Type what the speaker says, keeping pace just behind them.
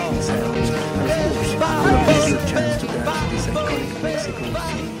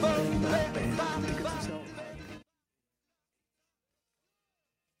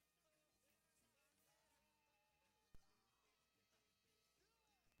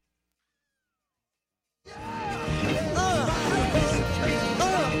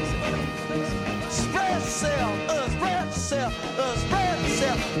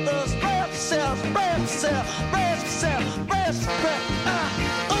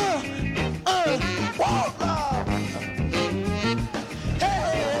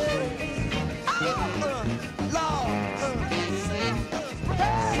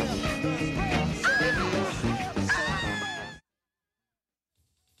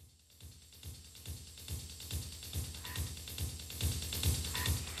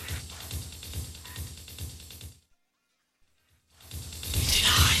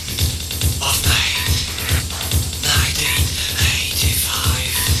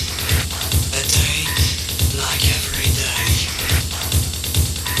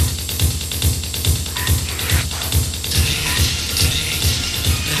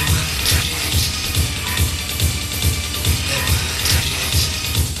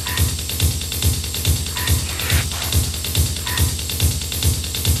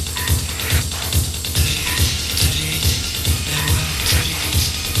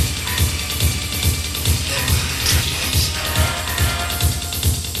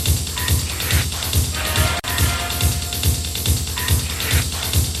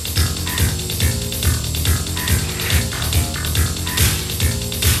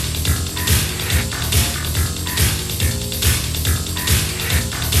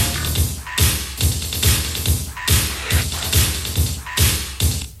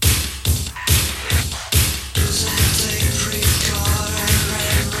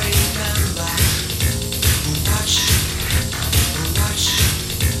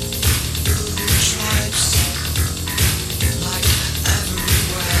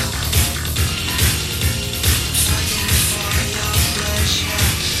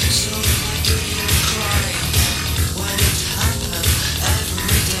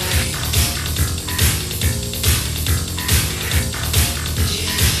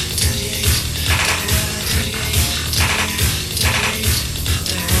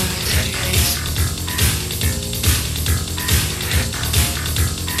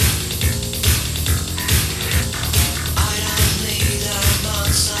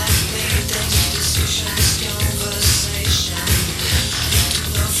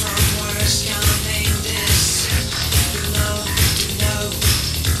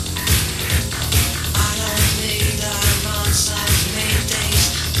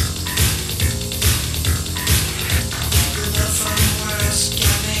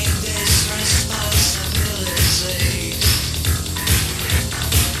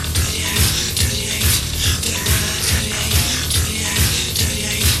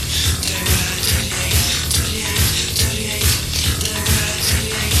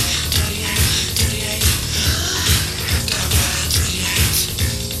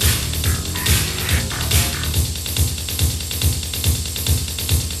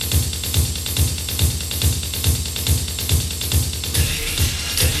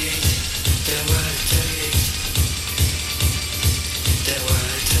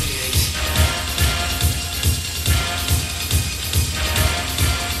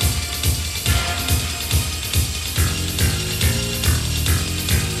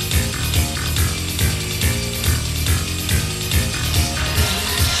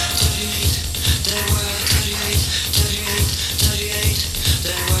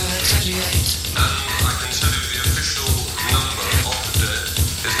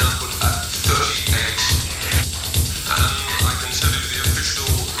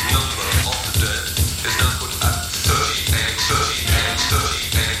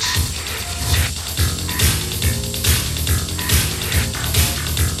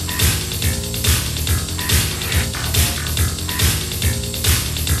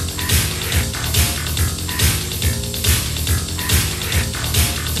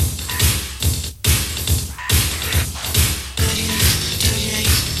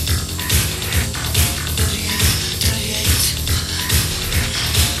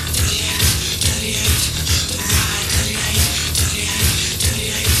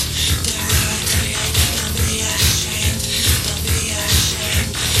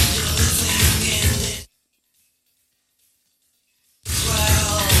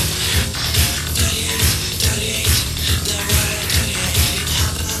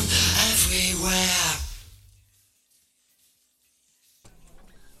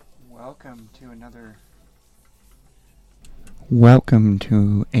Welcome to another Welcome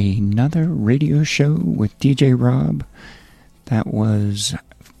to another radio show with DJ Rob. That was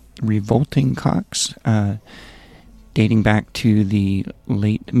Revolting Cocks, dating back to the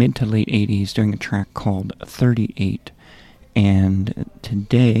mid to late 80s, doing a track called 38. And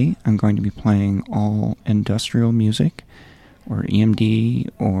today I'm going to be playing all industrial music, or EMD,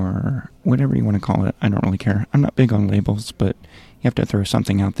 or whatever you want to call it. I don't really care. I'm not big on labels, but you have to throw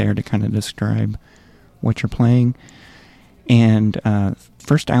something out there to kind of describe what you're playing. And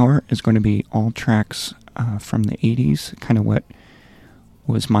first hour is going to be all tracks from the 80s, kind of what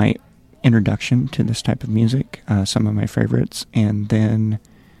was my introduction to this type of music, some of my favorites. And then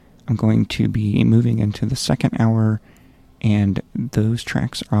I'm going to be moving into the second hour, and those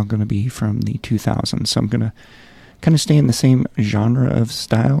tracks are all going to be from the 2000s. So I'm going to kind of stay in the same genre of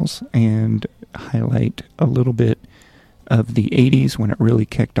styles and highlight a little bit of the 80s when it really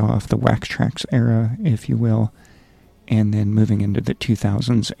kicked off, the Wax Trax era, if you will. And then moving into the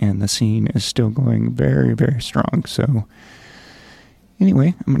 2000s, and the scene is still going very, very strong. So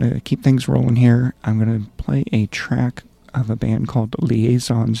anyway, I'm going to keep things rolling here. I'm going to play a track of a band called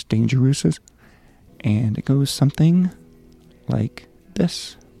Liaisons Dangereuses, and it goes something like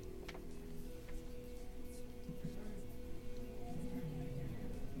this.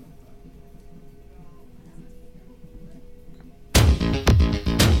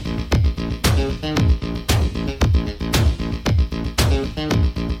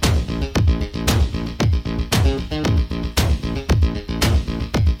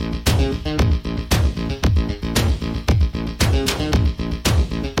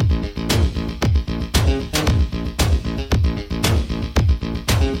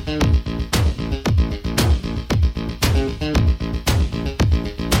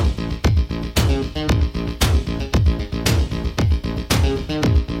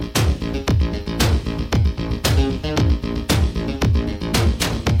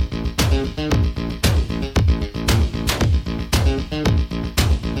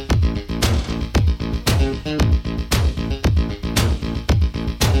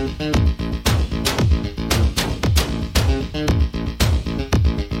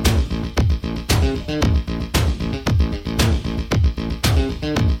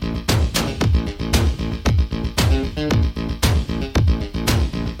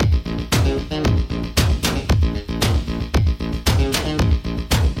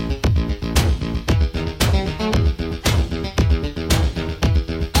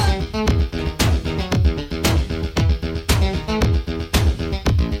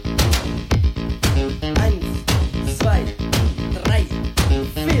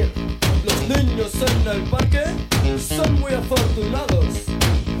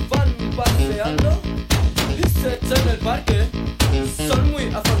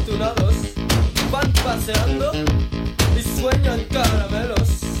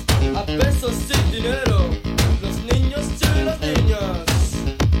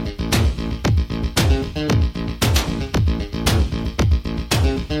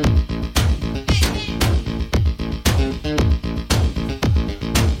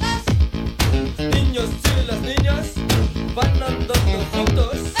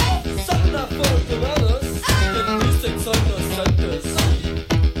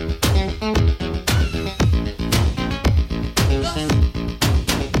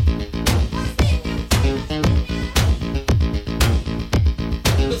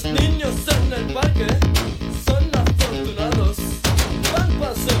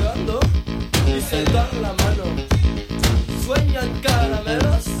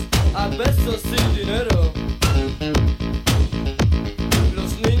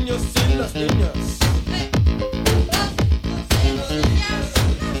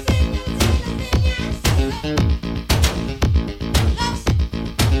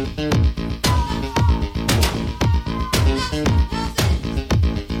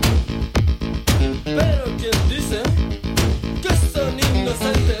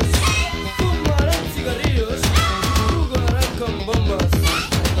 Fumarán cigarrillos, jugarán con bombas.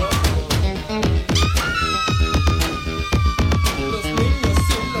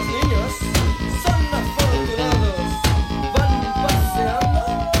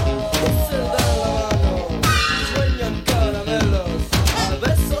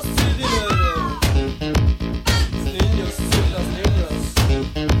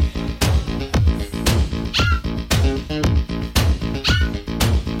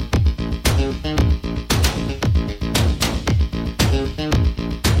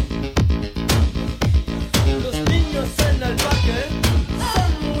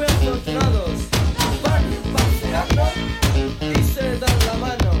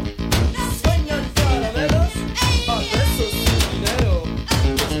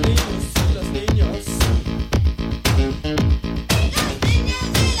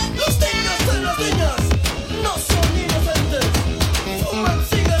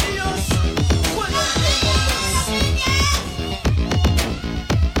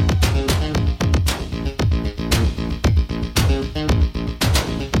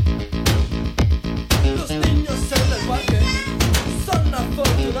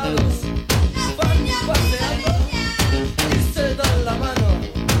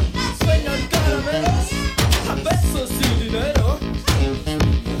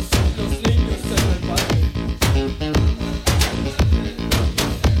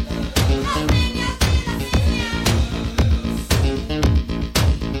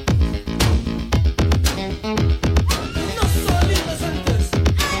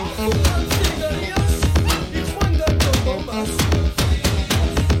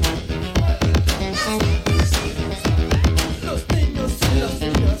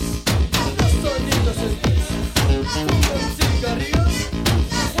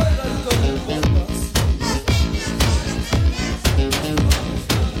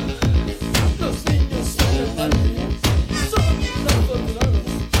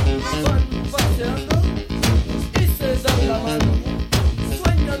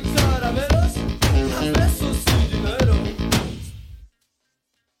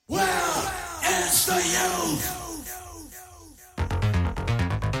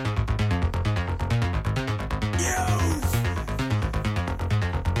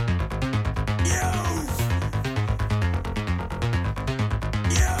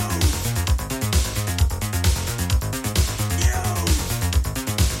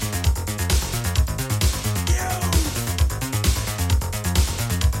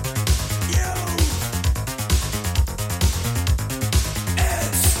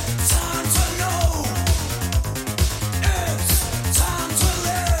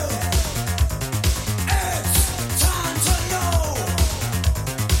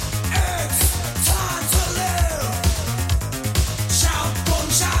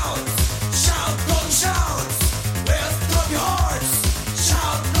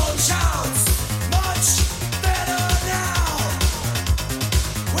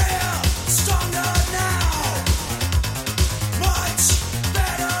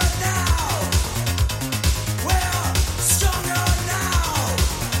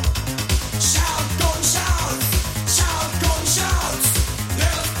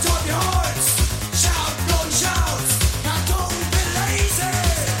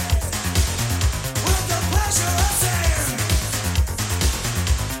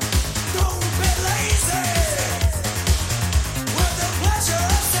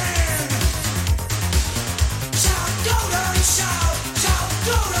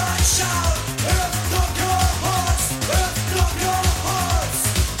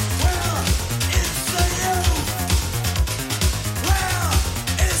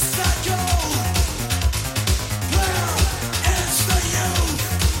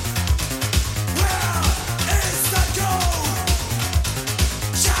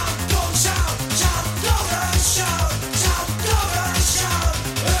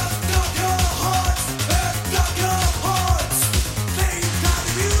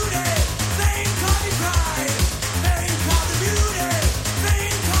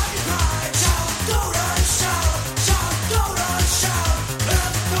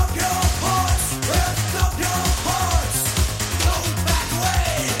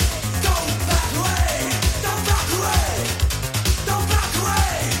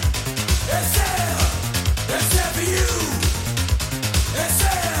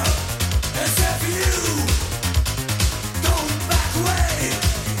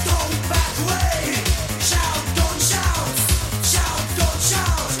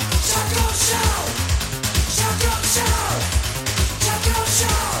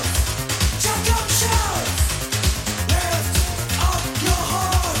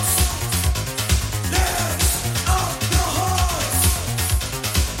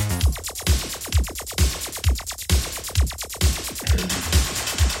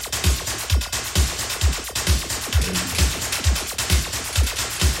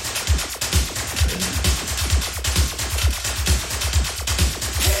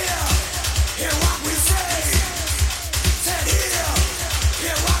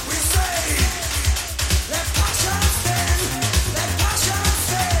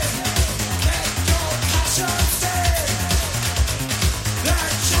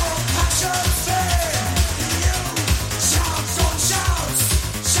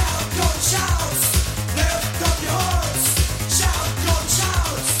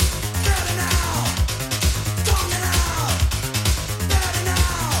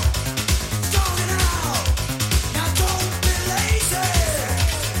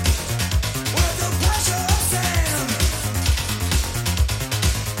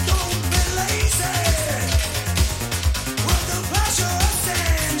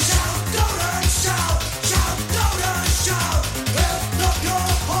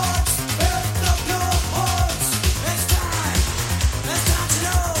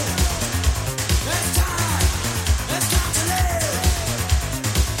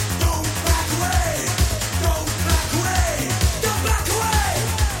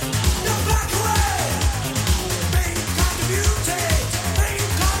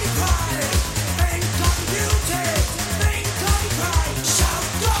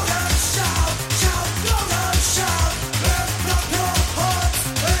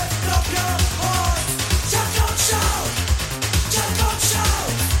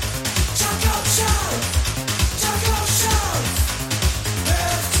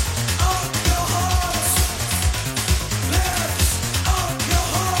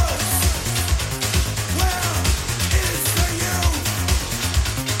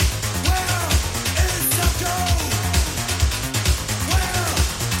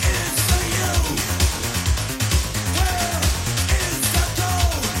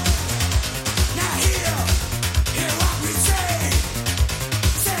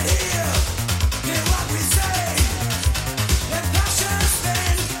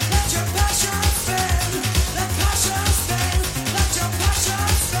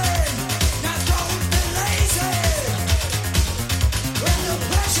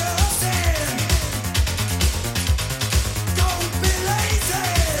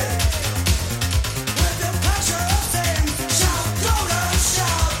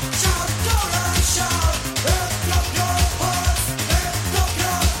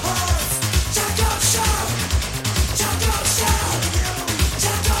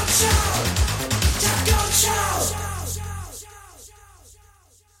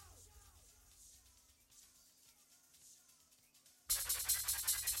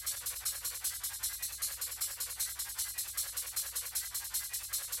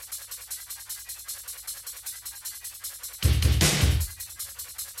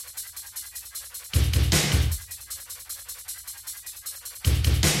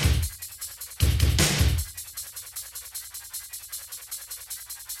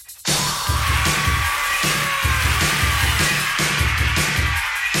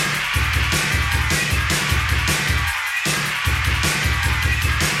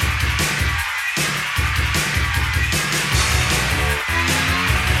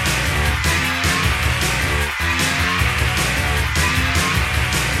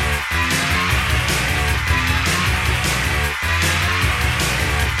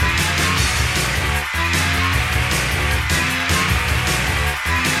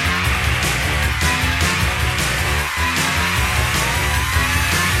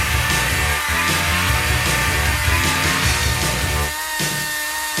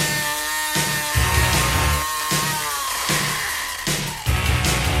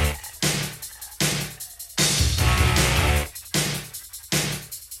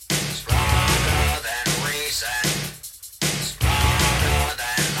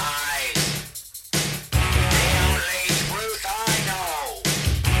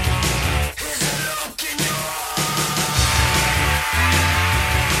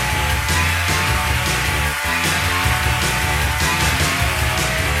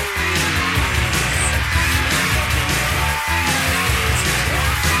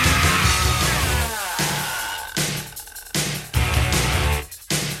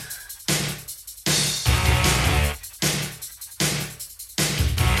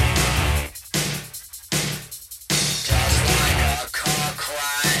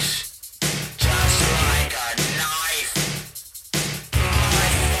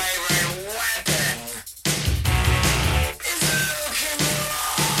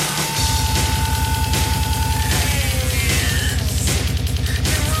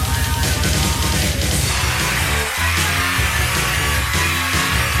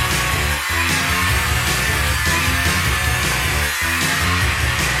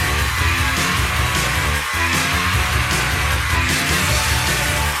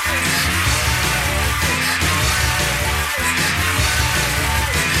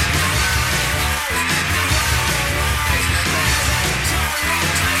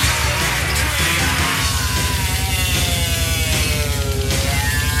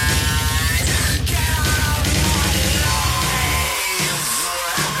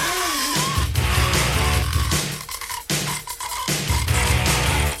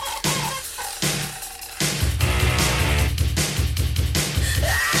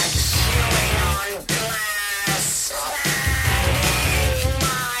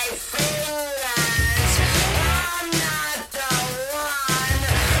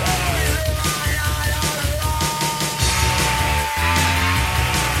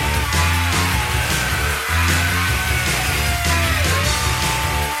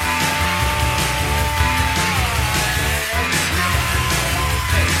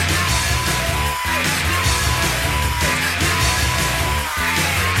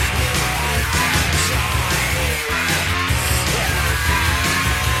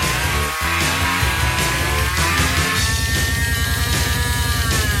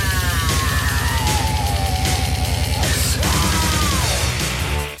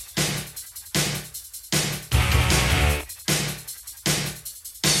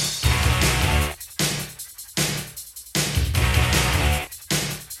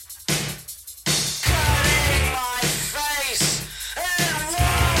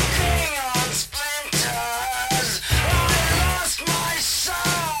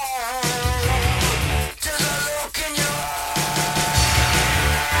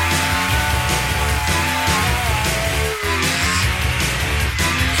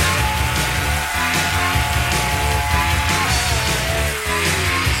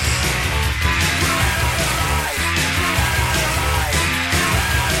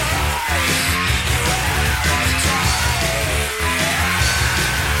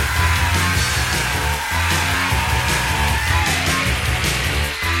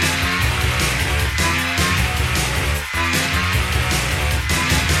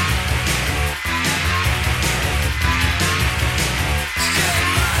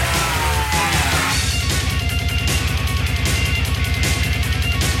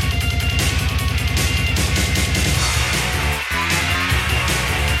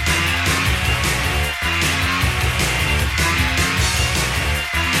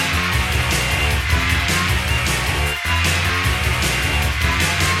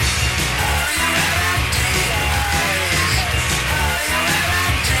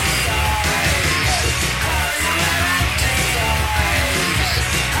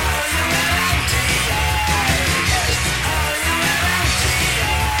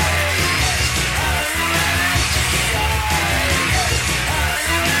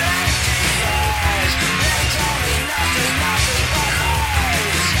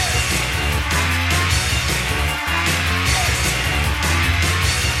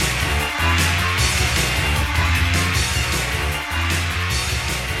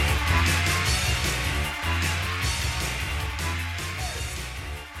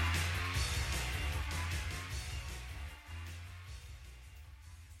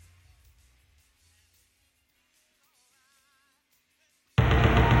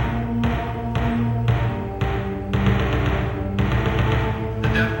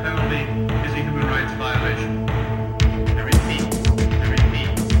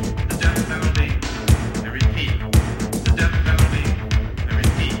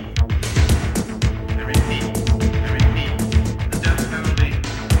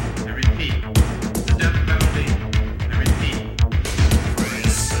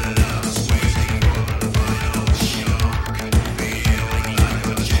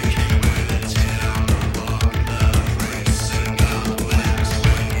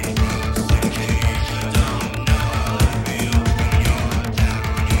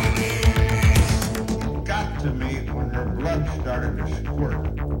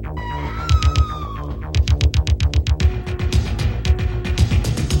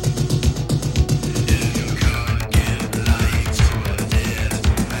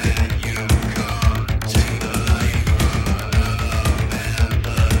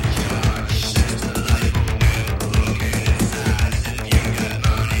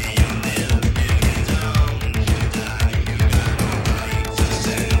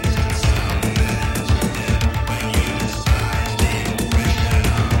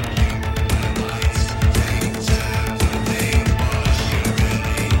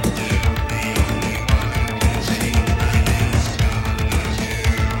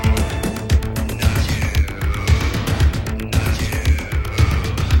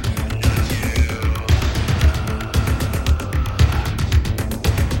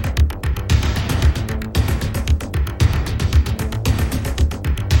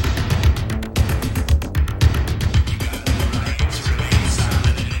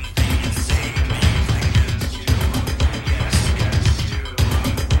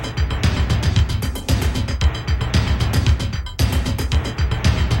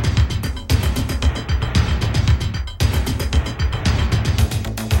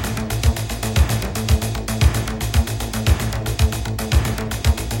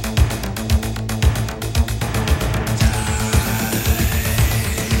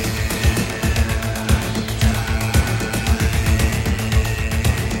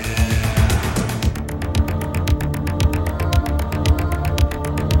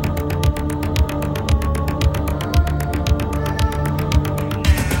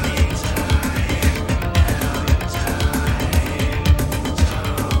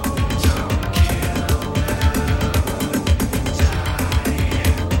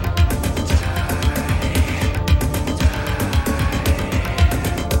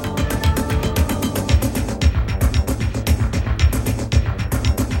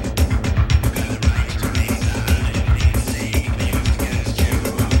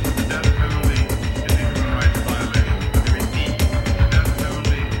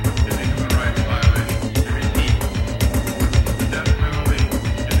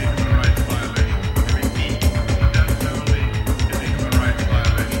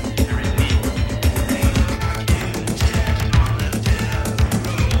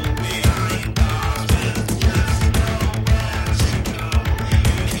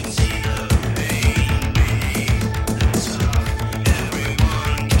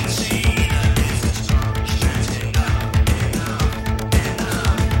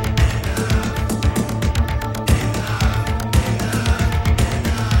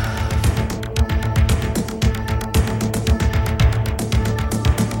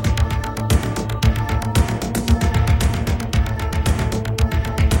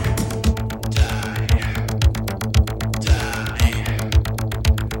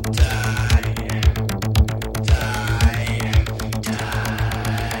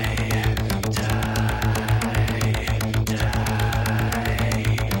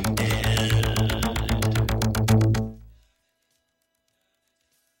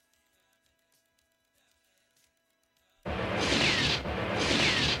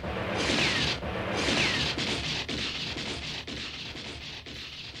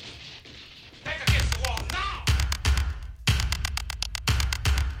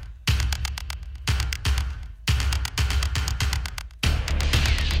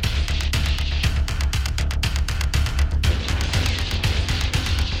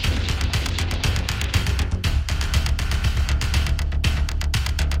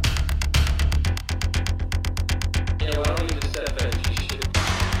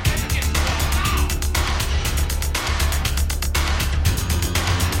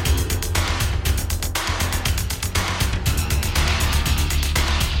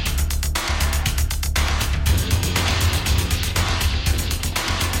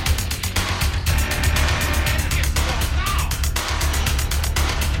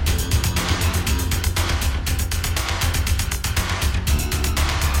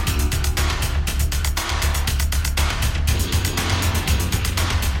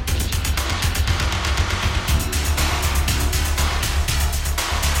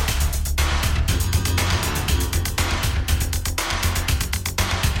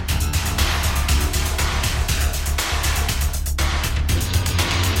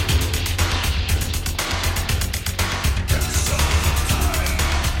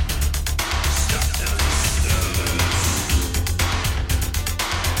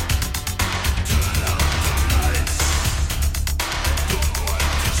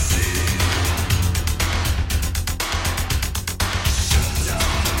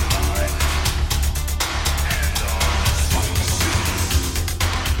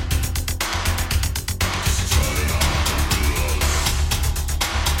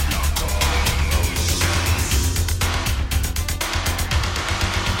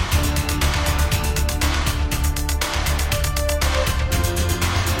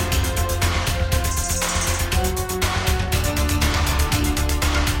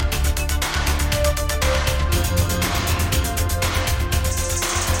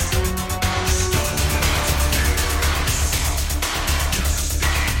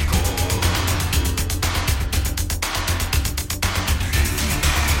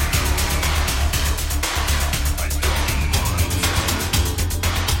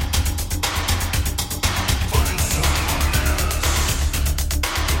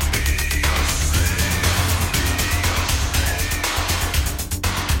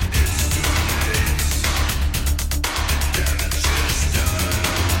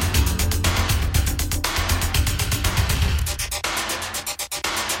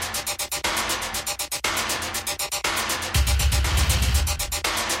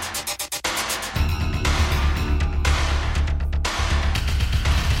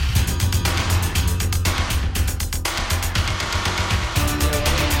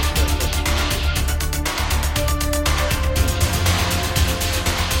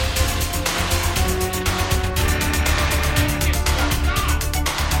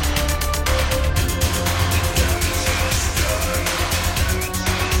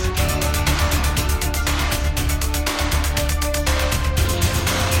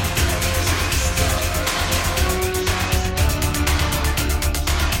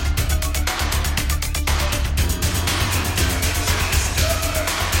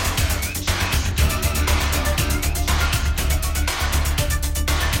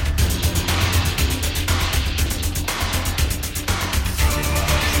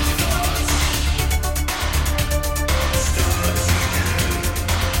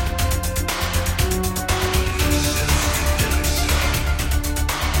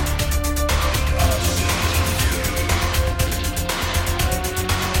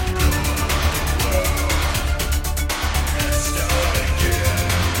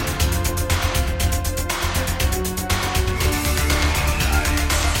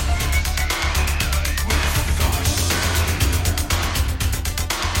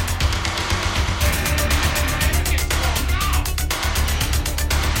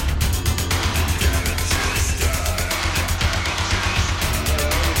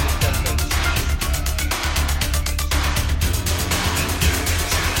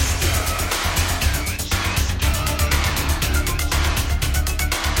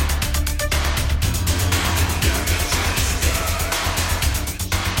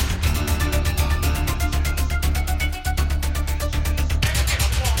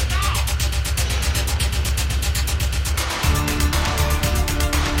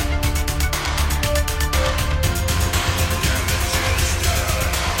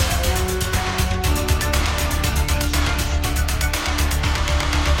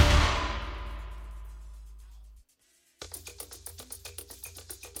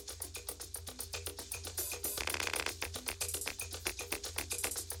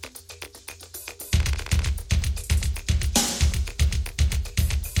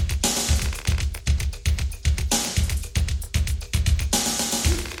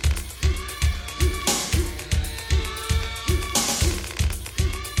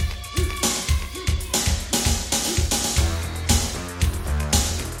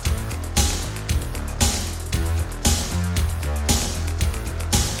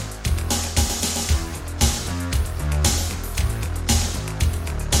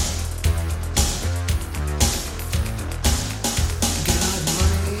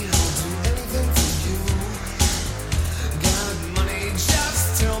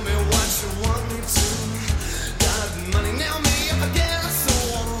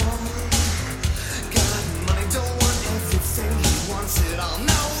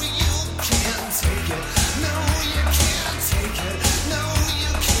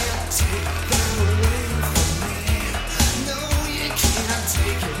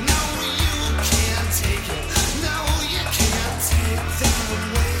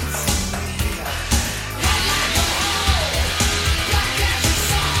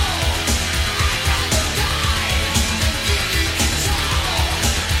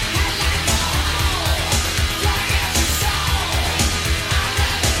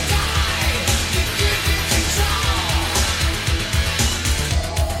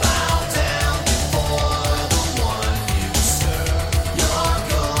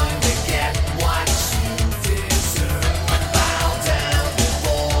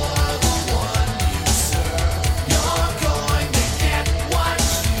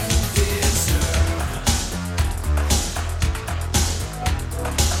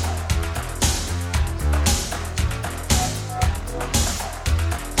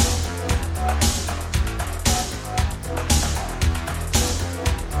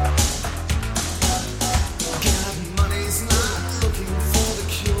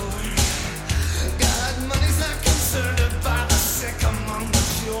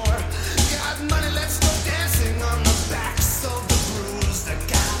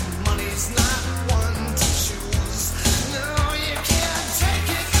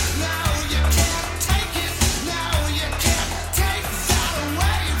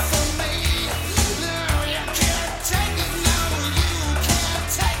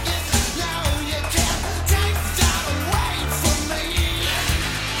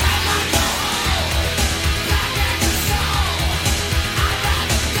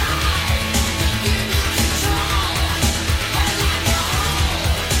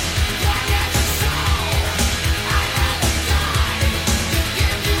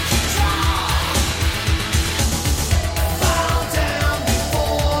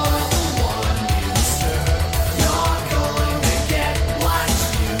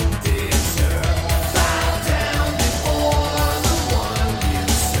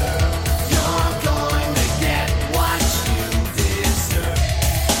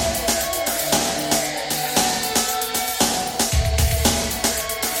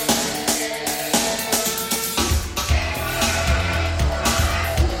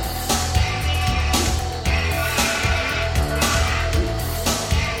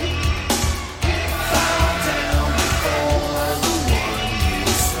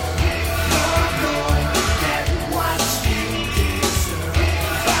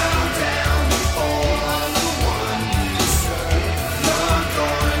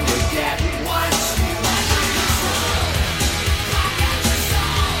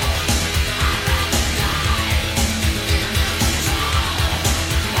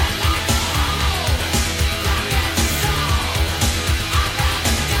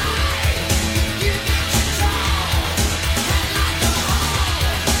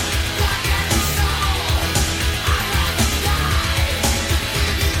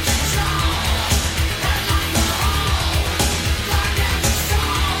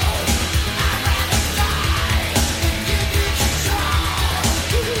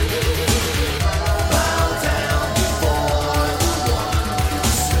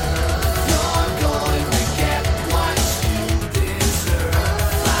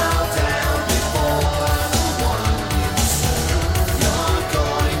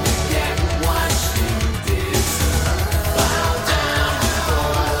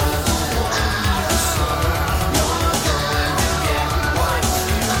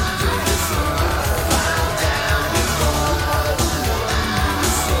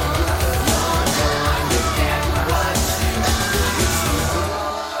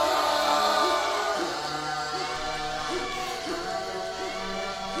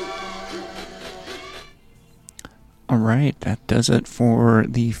 All right, that does it for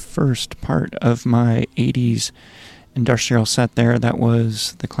the first part of my 80s industrial set there. That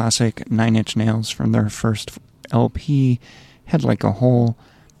was the classic Nine Inch Nails from their first LP, Head Like a Hole.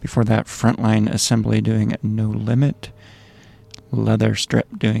 Before that, Frontline Assembly doing No Limit. Leather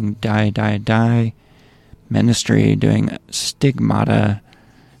Strip doing Die, Die, Die. Ministry doing Stigmata.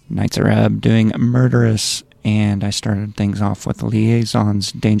 Nights Arab doing Murderous. And I started things off with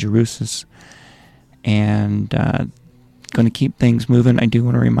Liaisons, Dangerousis. And going to keep things moving. I do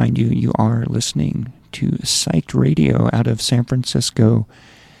want to remind you, you are listening to Psyched Radio out of San Francisco,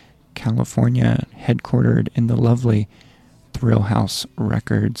 California, headquartered in the lovely Thrill House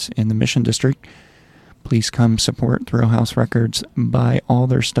Records in the Mission District. Please come support Thrill House Records. Buy all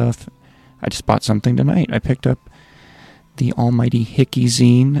their stuff. I just bought something tonight. I picked up the almighty Hickey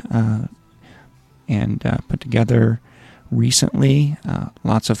zine and put together recently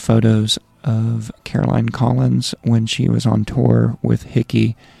lots of photos of Caroline Collins when she was on tour with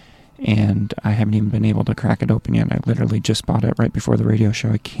Hickey, and I haven't even been able to crack it open yet. I literally just bought it right before the radio show.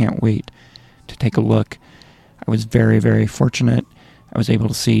 I can't wait to take a look. I was very, very fortunate. I was able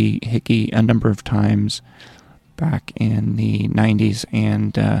to see Hickey a number of times back in the 90s,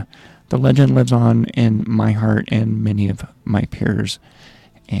 and the legend lives on in my heart and many of my peers.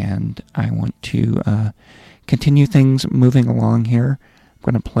 And I want to continue things moving along here.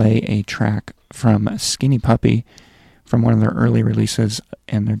 I'm going to play a track from Skinny Puppy from one of their early releases,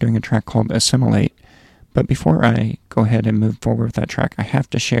 and they're doing a track called Assimilate. But before I go ahead and move forward with that track, I have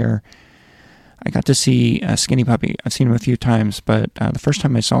to share, I got to see Skinny Puppy. I've seen them a few times, but the first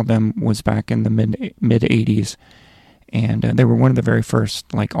time I saw them was back in the mid-80s, and they were one of the very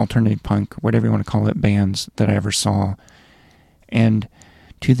first, like, alternative punk, whatever you want to call it, bands that I ever saw. And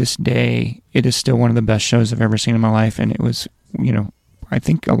to this day, it is still one of the best shows I've ever seen in my life, and it was, you know, I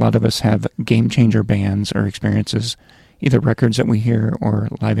think a lot of us have game-changer bands or experiences, either records that we hear or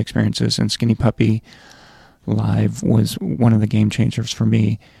live experiences, and Skinny Puppy live was one of the game-changers for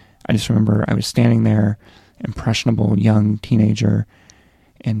me. I just remember I was standing there, impressionable young teenager,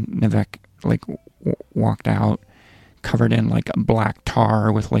 and Nivek, like, walked out, covered in, like, a black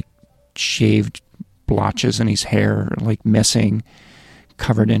tar with, like, shaved blotches in his hair, like, missing,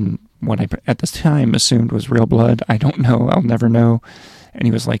 covered in what I, at this time, assumed was real blood. I don't know. I'll never know. And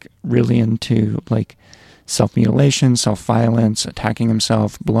he was, like, really into, like, self-mutilation, self-violence, attacking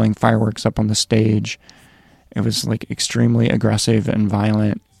himself, blowing fireworks up on the stage. It was, like, extremely aggressive and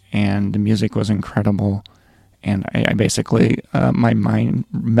violent, and the music was incredible. And I basically, my mind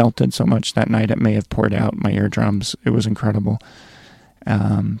melted so much that night it may have poured out my eardrums. It was incredible.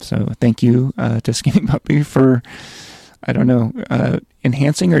 So thank you to Skinny Puppy for, I don't know,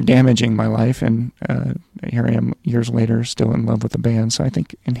 enhancing or damaging my life, and here I am years later still in love with the band, so I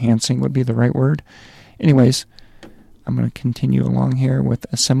think enhancing would be the right word. Anyways, I'm going to continue along here with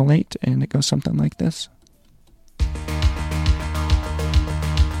Assimilate, and it goes something like this.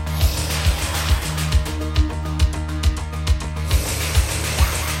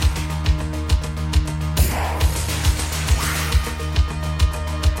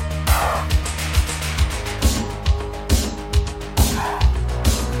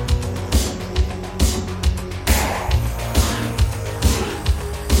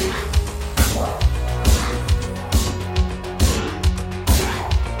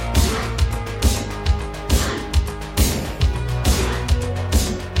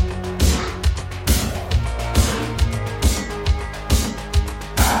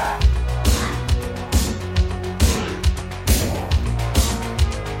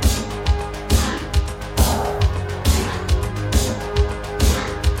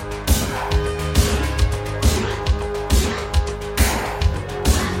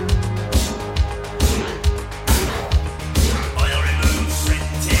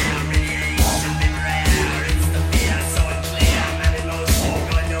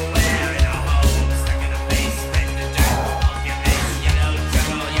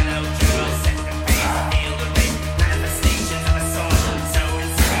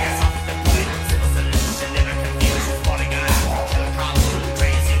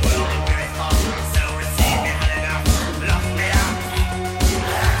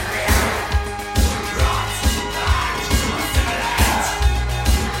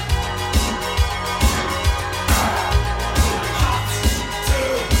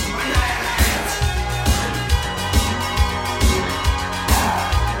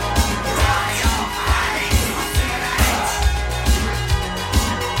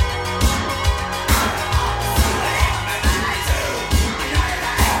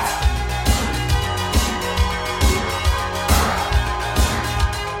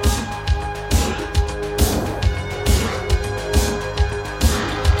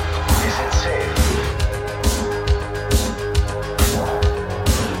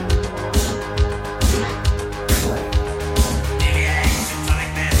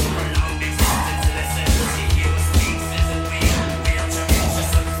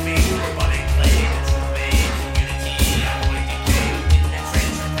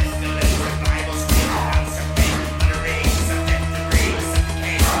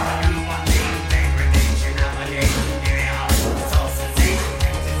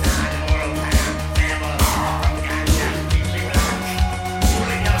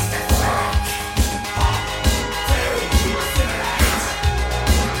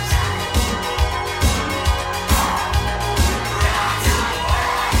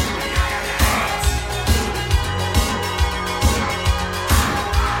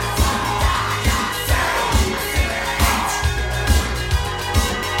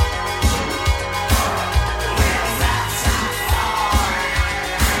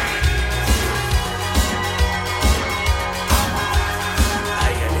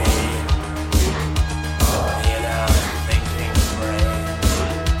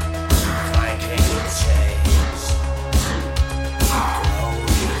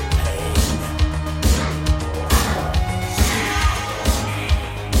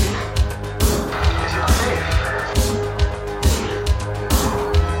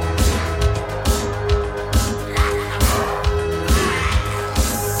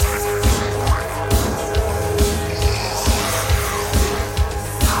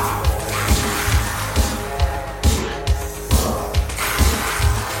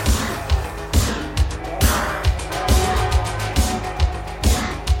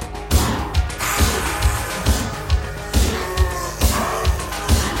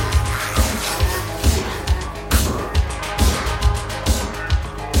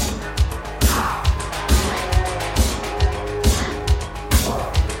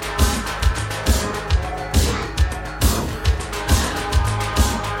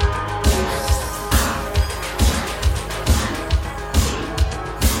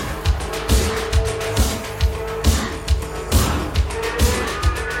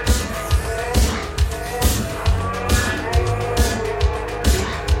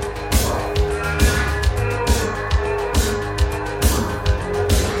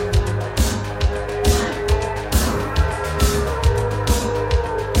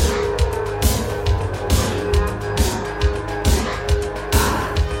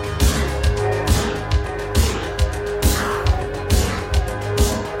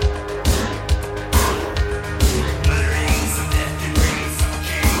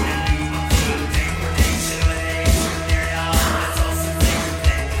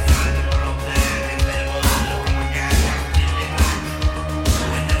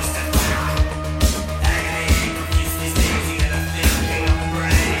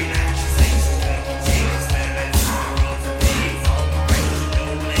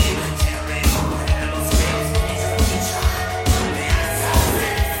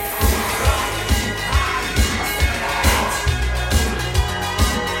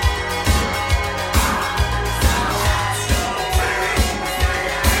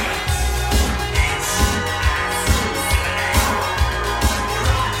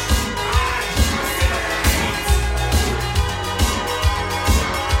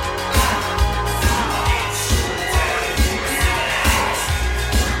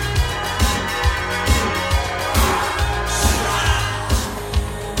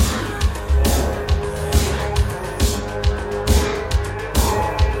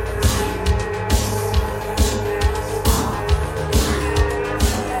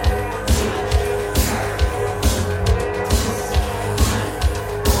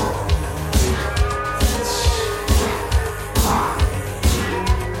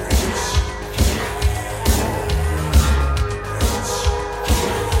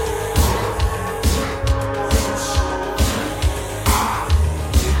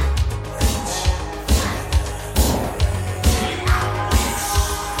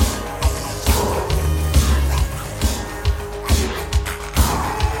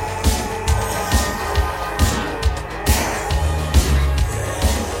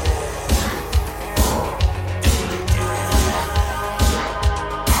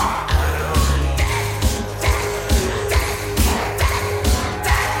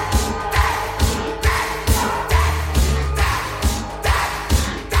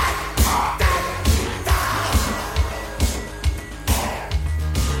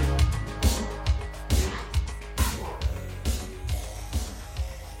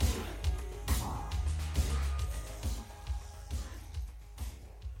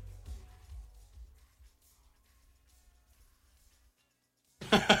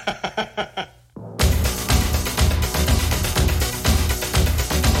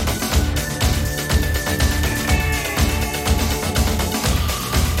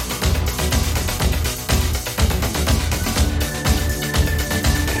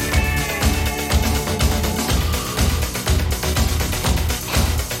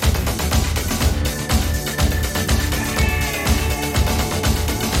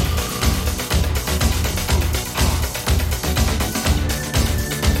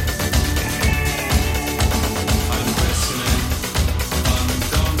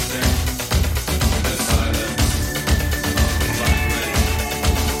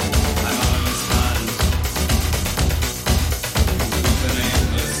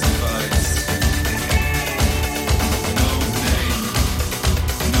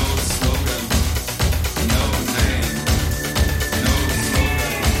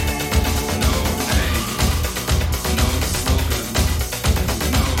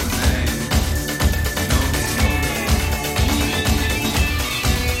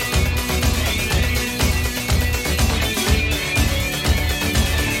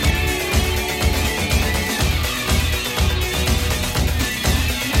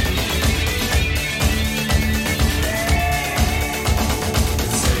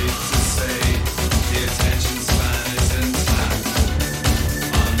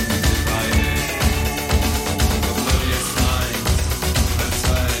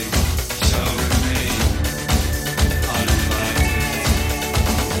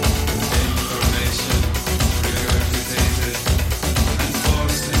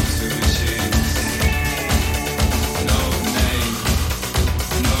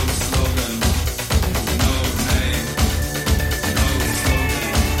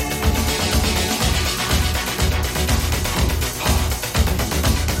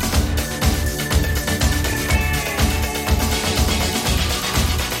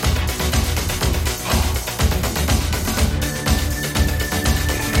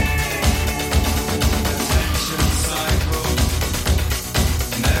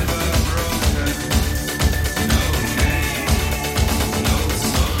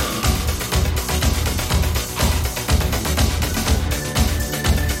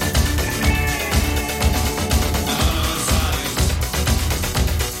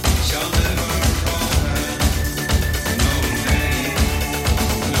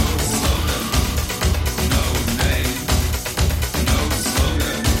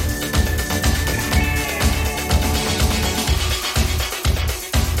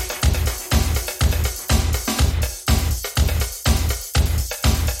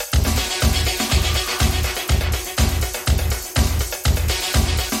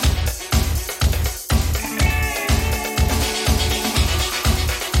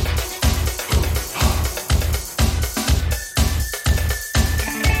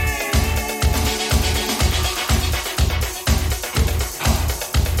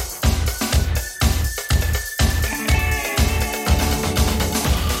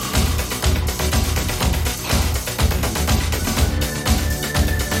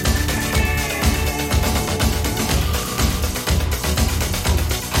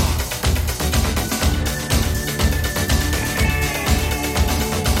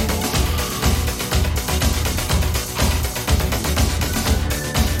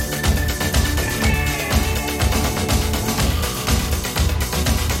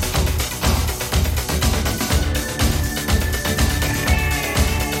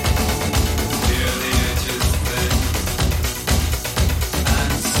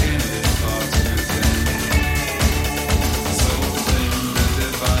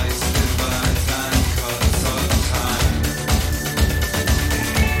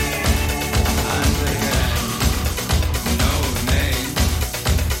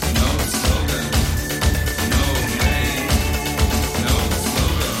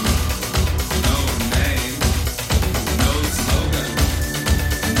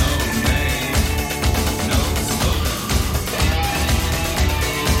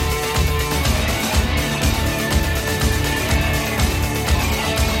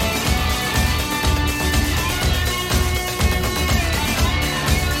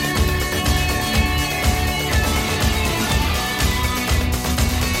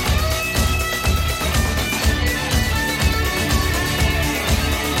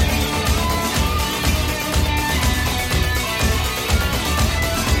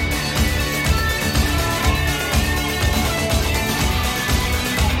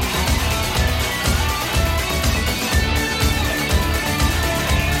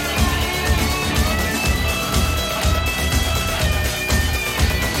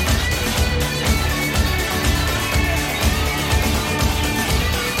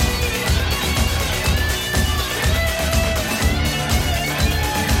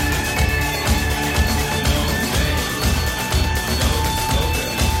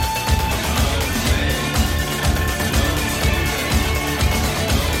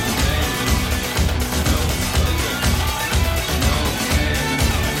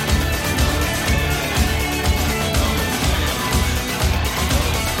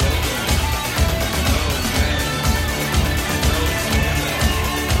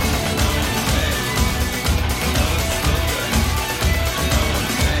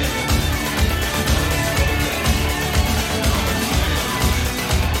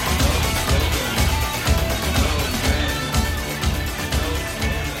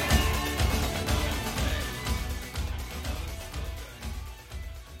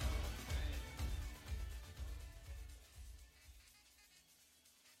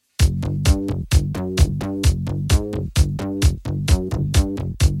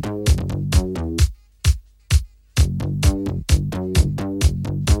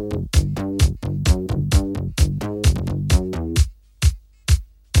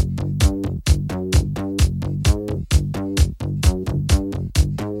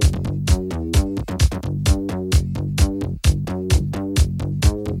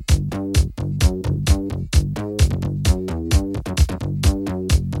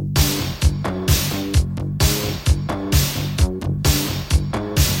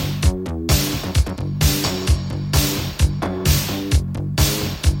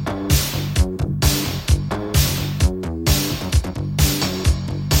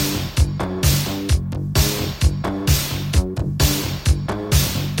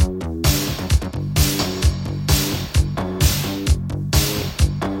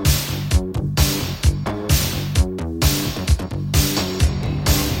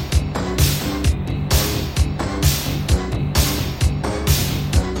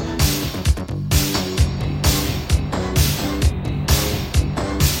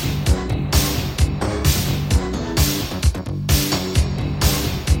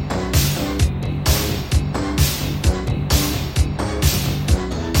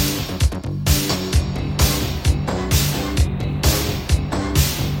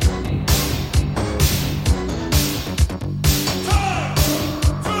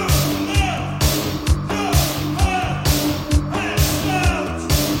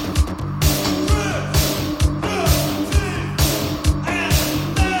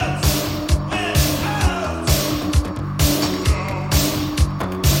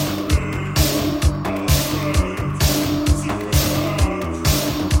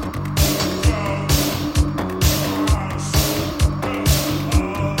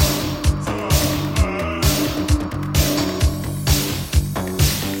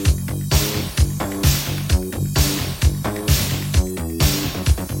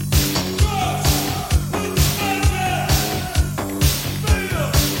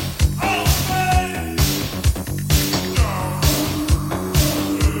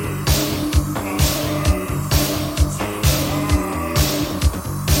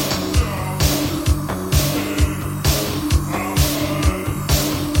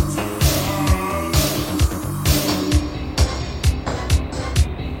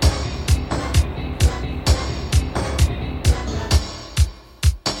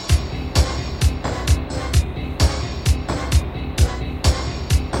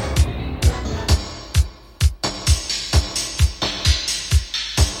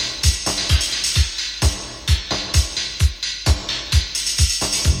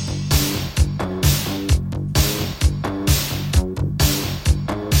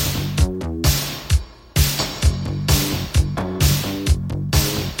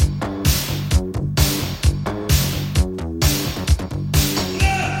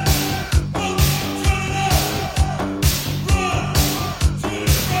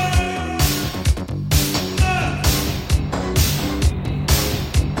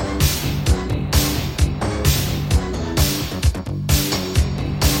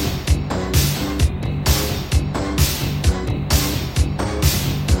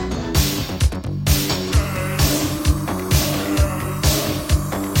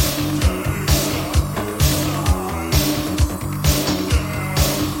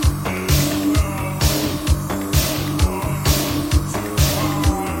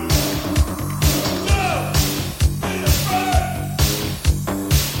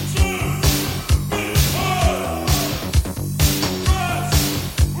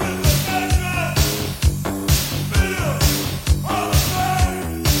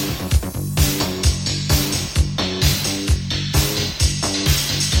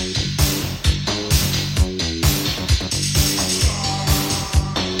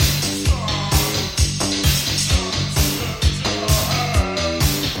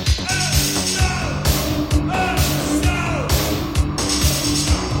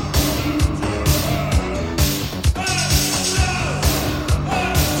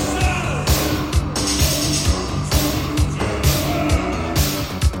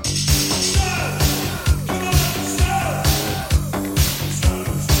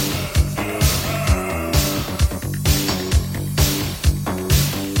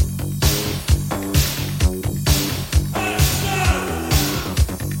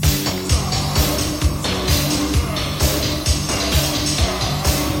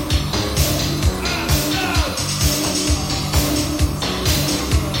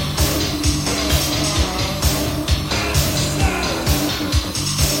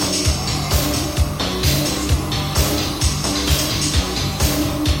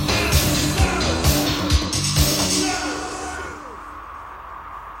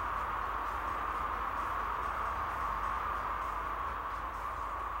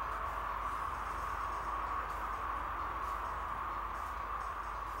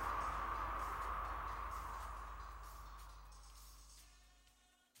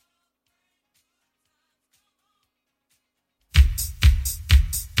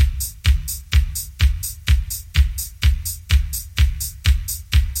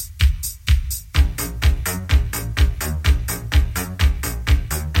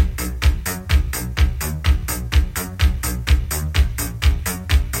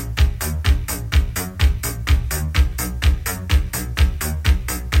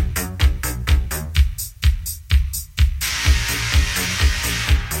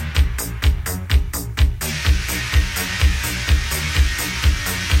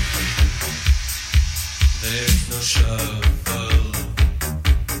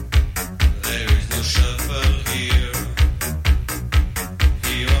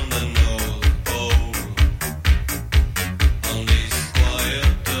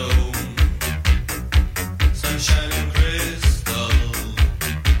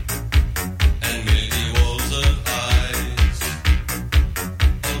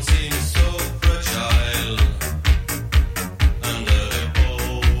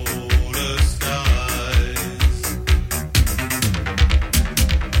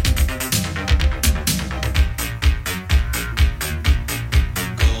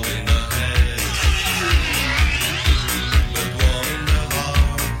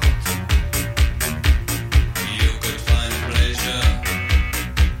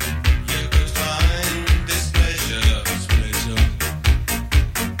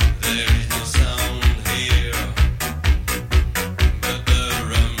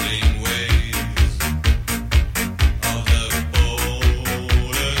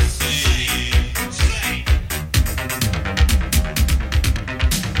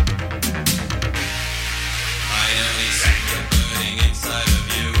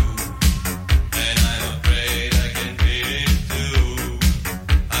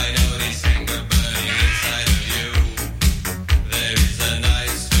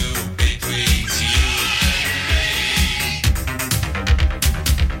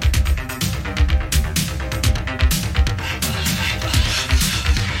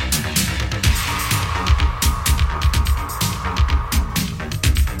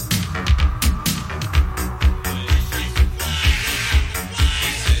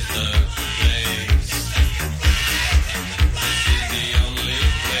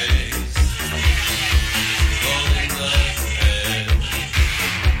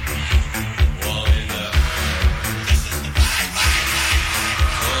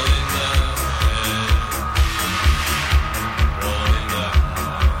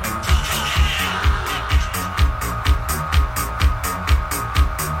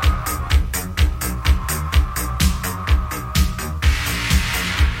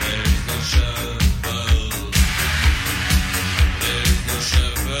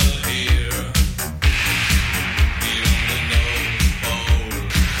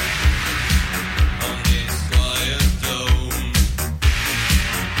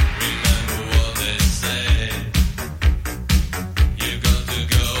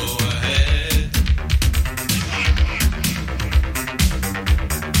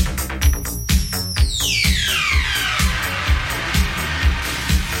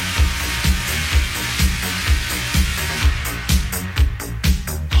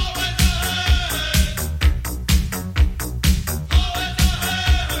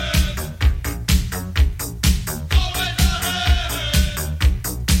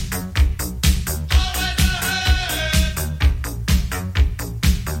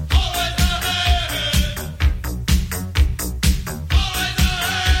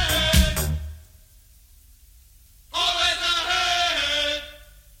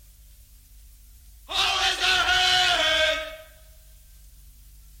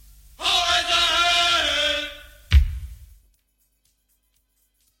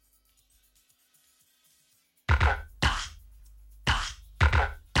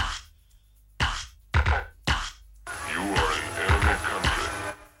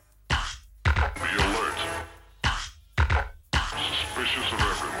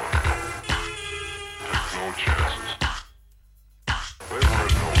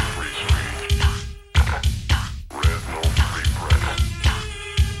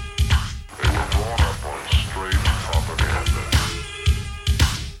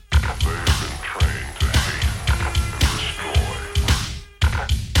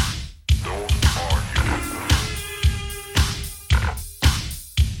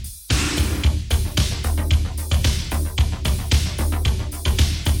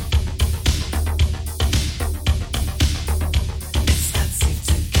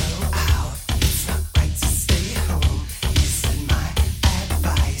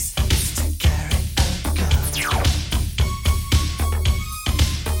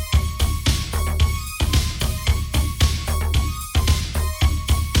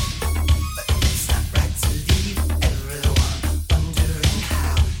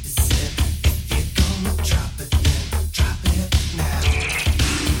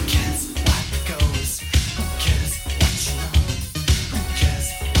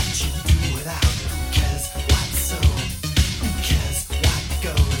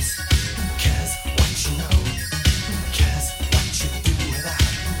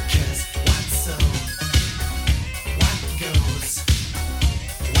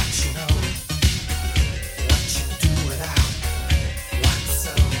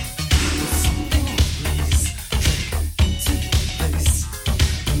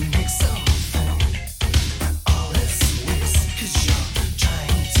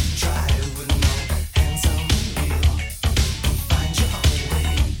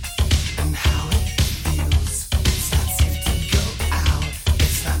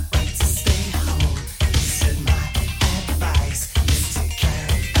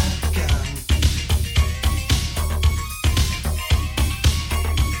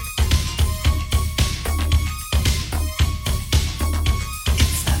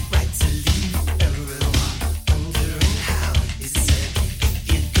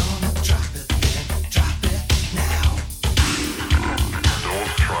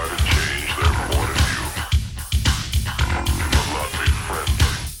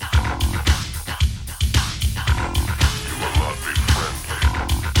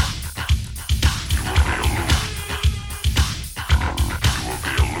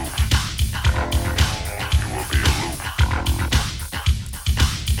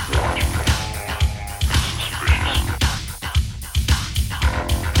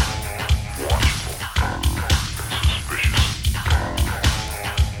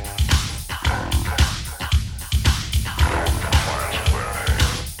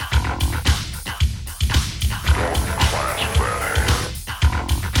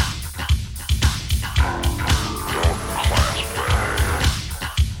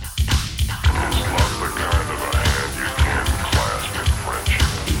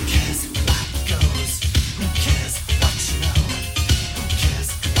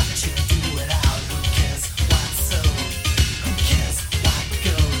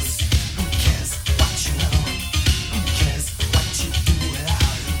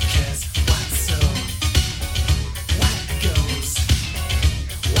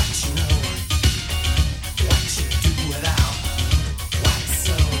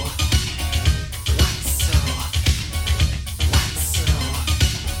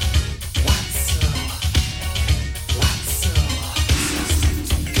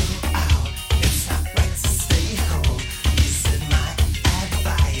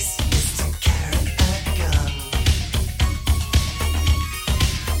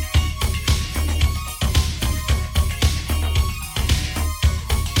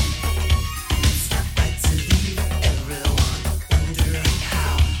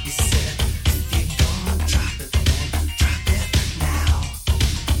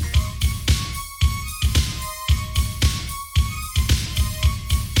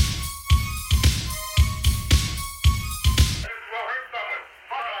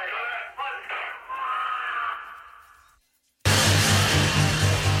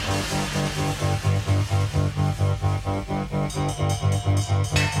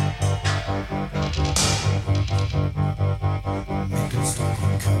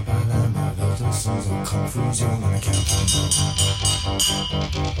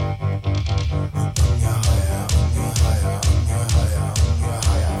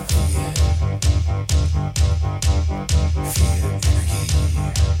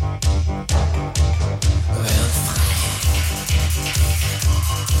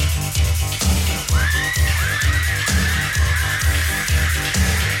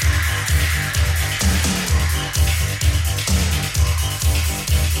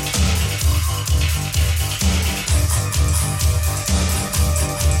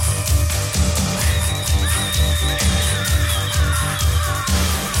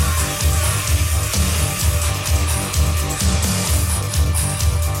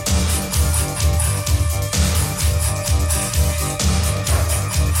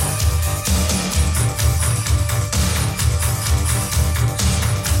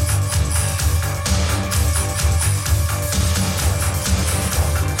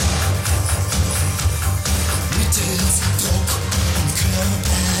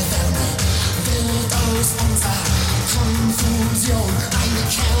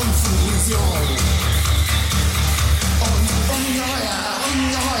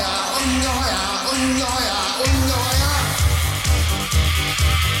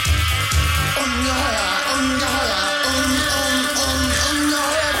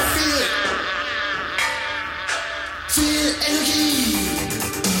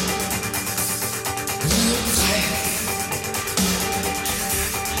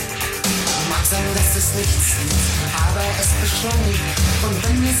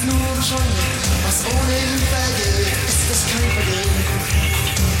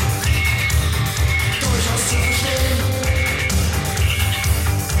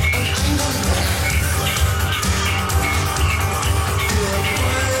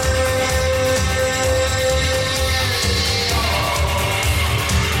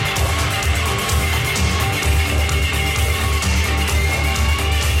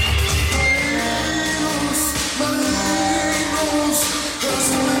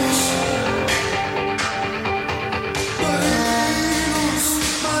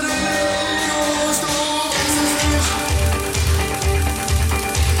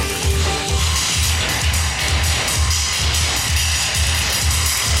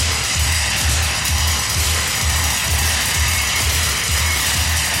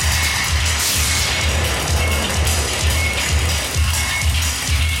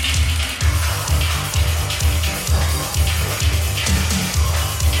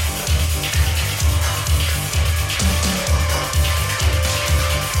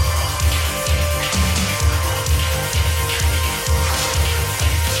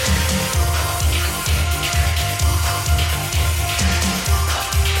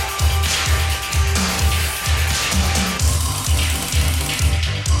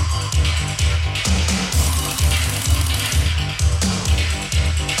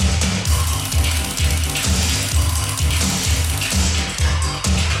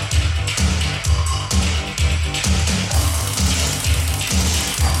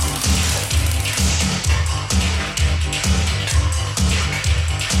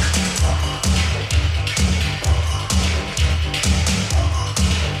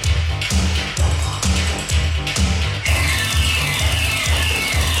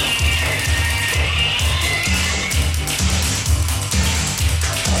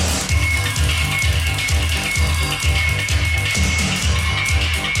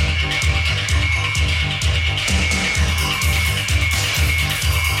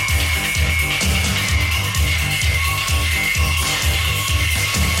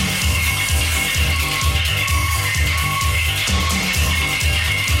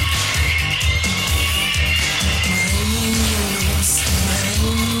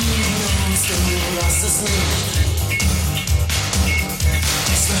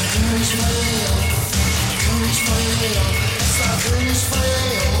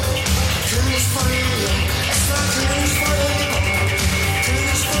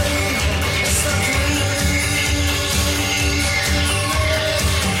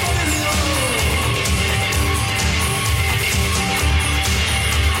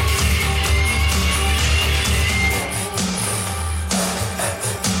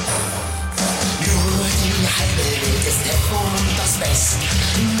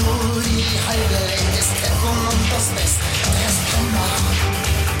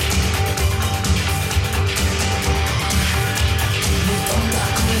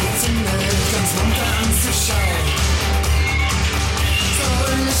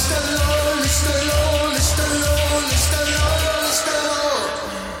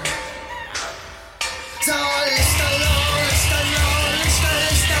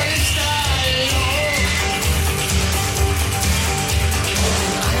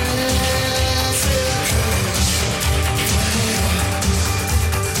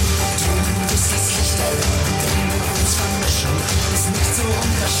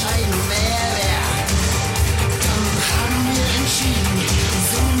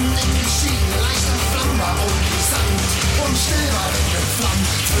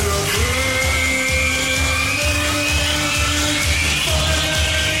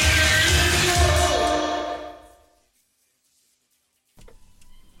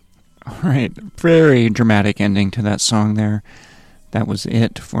 Right, very dramatic ending to that song there. That was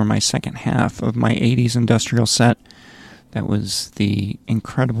it for my second half of my 80s industrial set. That was the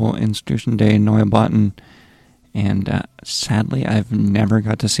incredible Institution Day in Neubauten, and sadly I've never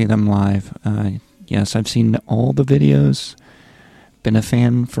got to see them live. Yes, I've seen all the videos, been a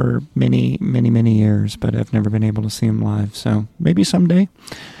fan for many, many, many years, but I've never been able to see them live, so maybe someday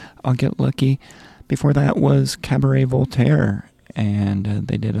I'll get lucky. Before that was Cabaret Voltaire, and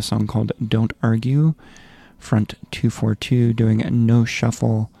they did a song called Don't Argue, Front 242 doing a No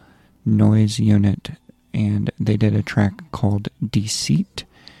Shuffle Noise Unit, and they did a track called Deceit.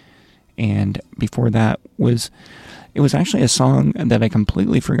 And before that it was actually a song that I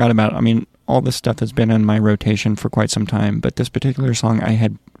completely forgot about. I mean, all this stuff has been in my rotation for quite some time, but this particular song I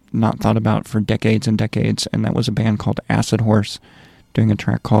had not thought about for decades and decades, and that was a band called Acid Horse doing a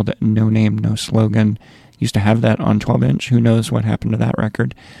track called No Name, No Slogan. Used to have that on 12-inch. Who knows what happened to that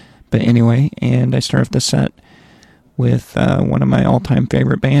record? But anyway, and I start off the set with one of my all-time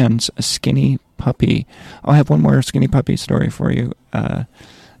favorite bands, Skinny Puppy. I'll have one more Skinny Puppy story for you.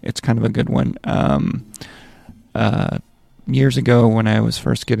 It's kind of a good one. Years ago, when I was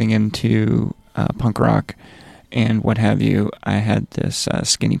first getting into punk rock and what have you, I had this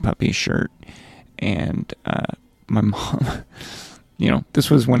Skinny Puppy shirt, and my mom... this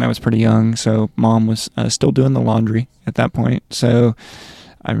was when I was pretty young, so Mom was still doing the laundry at that point. So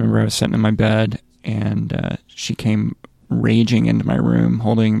I remember I was sitting in my bed, and she came raging into my room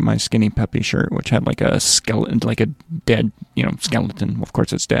holding my Skinny Puppy shirt, which had like a skeleton, like a dead, skeleton. Well, of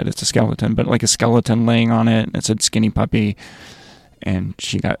course it's dead, it's a skeleton, but like a skeleton laying on it, and it said Skinny Puppy. And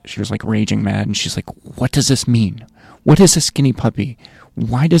she was like raging mad, and she's like, "What does this mean? What is a Skinny Puppy?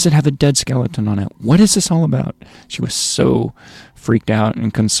 Why does it have a dead skeleton on it? What is this all about?" She was so freaked out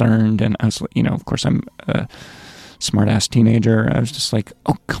and concerned, and I was, of course I'm a smart-ass teenager. I was just like,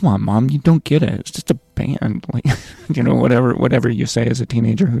 "Oh, come on, Mom, you don't get it. It's just a band." Like, whatever you say as a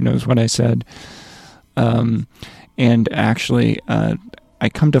teenager, who knows what I said. And actually, I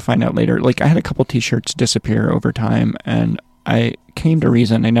come to find out later, like I had a couple t-shirts disappear over time, and I came to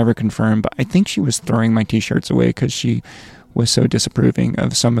reason, I never confirmed, but I think she was throwing my t-shirts away because she was so disapproving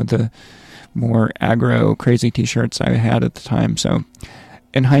of some of the more aggro, crazy t-shirts I had at the time. So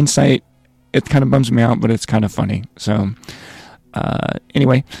in hindsight, it kind of bums me out, but it's kind of funny. So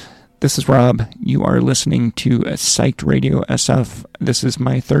anyway, this is Rob. You are listening to Psyched Radio SF. This is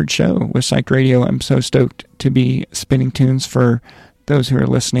my third show with Psyched Radio. I'm so stoked to be spinning tunes for those who are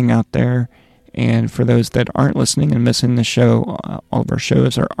listening out there. And for those that aren't listening and missing the show, all of our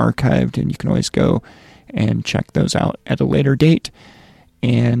shows are archived, and you can always go and check those out at a later date.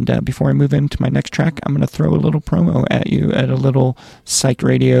 And before I move into my next track, I'm going to throw a little promo at you at a little Psyched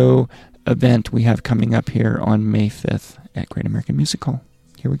Radio event we have coming up here on May 5th at Great American Music Hall.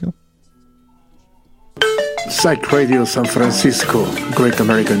 Here we go. Psyched Radio San Francisco, Great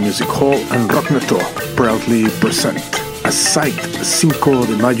American Music Hall, and Rockneto proudly present a Psyched Cinco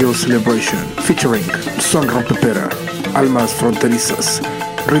de Mayo celebration featuring Son Rompepera, Almas Fronterizas,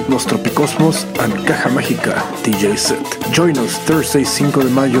 Ritmos Tropicosmos, and Caja Mágica DJ set. Join us Thursday 5 de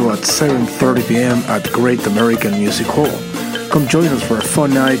Mayo at 7:30 p.m. at Great American Music Hall. Come join us for a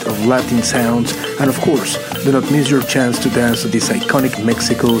fun night of Latin sounds, and of course, do not miss your chance to dance to this iconic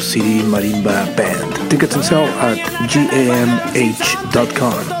Mexico City marimba band. Tickets on sale at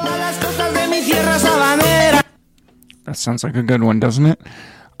gamh.com. That sounds like a good one, doesn't it?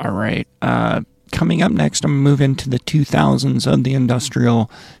 All right. Coming up next, I'm going to move into the 2000s of the industrial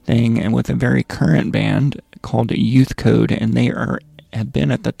thing, and with a very current band called Youth Code, and they have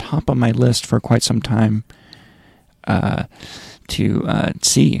been at the top of my list for quite some time to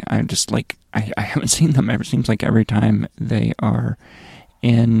see. I'm just like, I haven't seen them ever. Seems like every time they are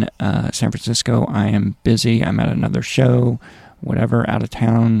in San Francisco, I am busy. I'm at another show, whatever, out of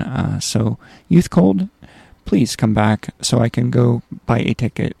town. So Youth Code, please come back so I can go buy a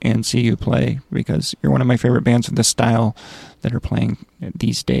ticket and see you play, because you're one of my favorite bands of this style that are playing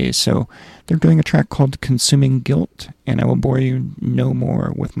these days. So they're doing a track called Consuming Guilt, and I will bore you no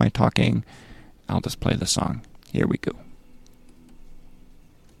more with my talking. I'll just play the song. Here we go.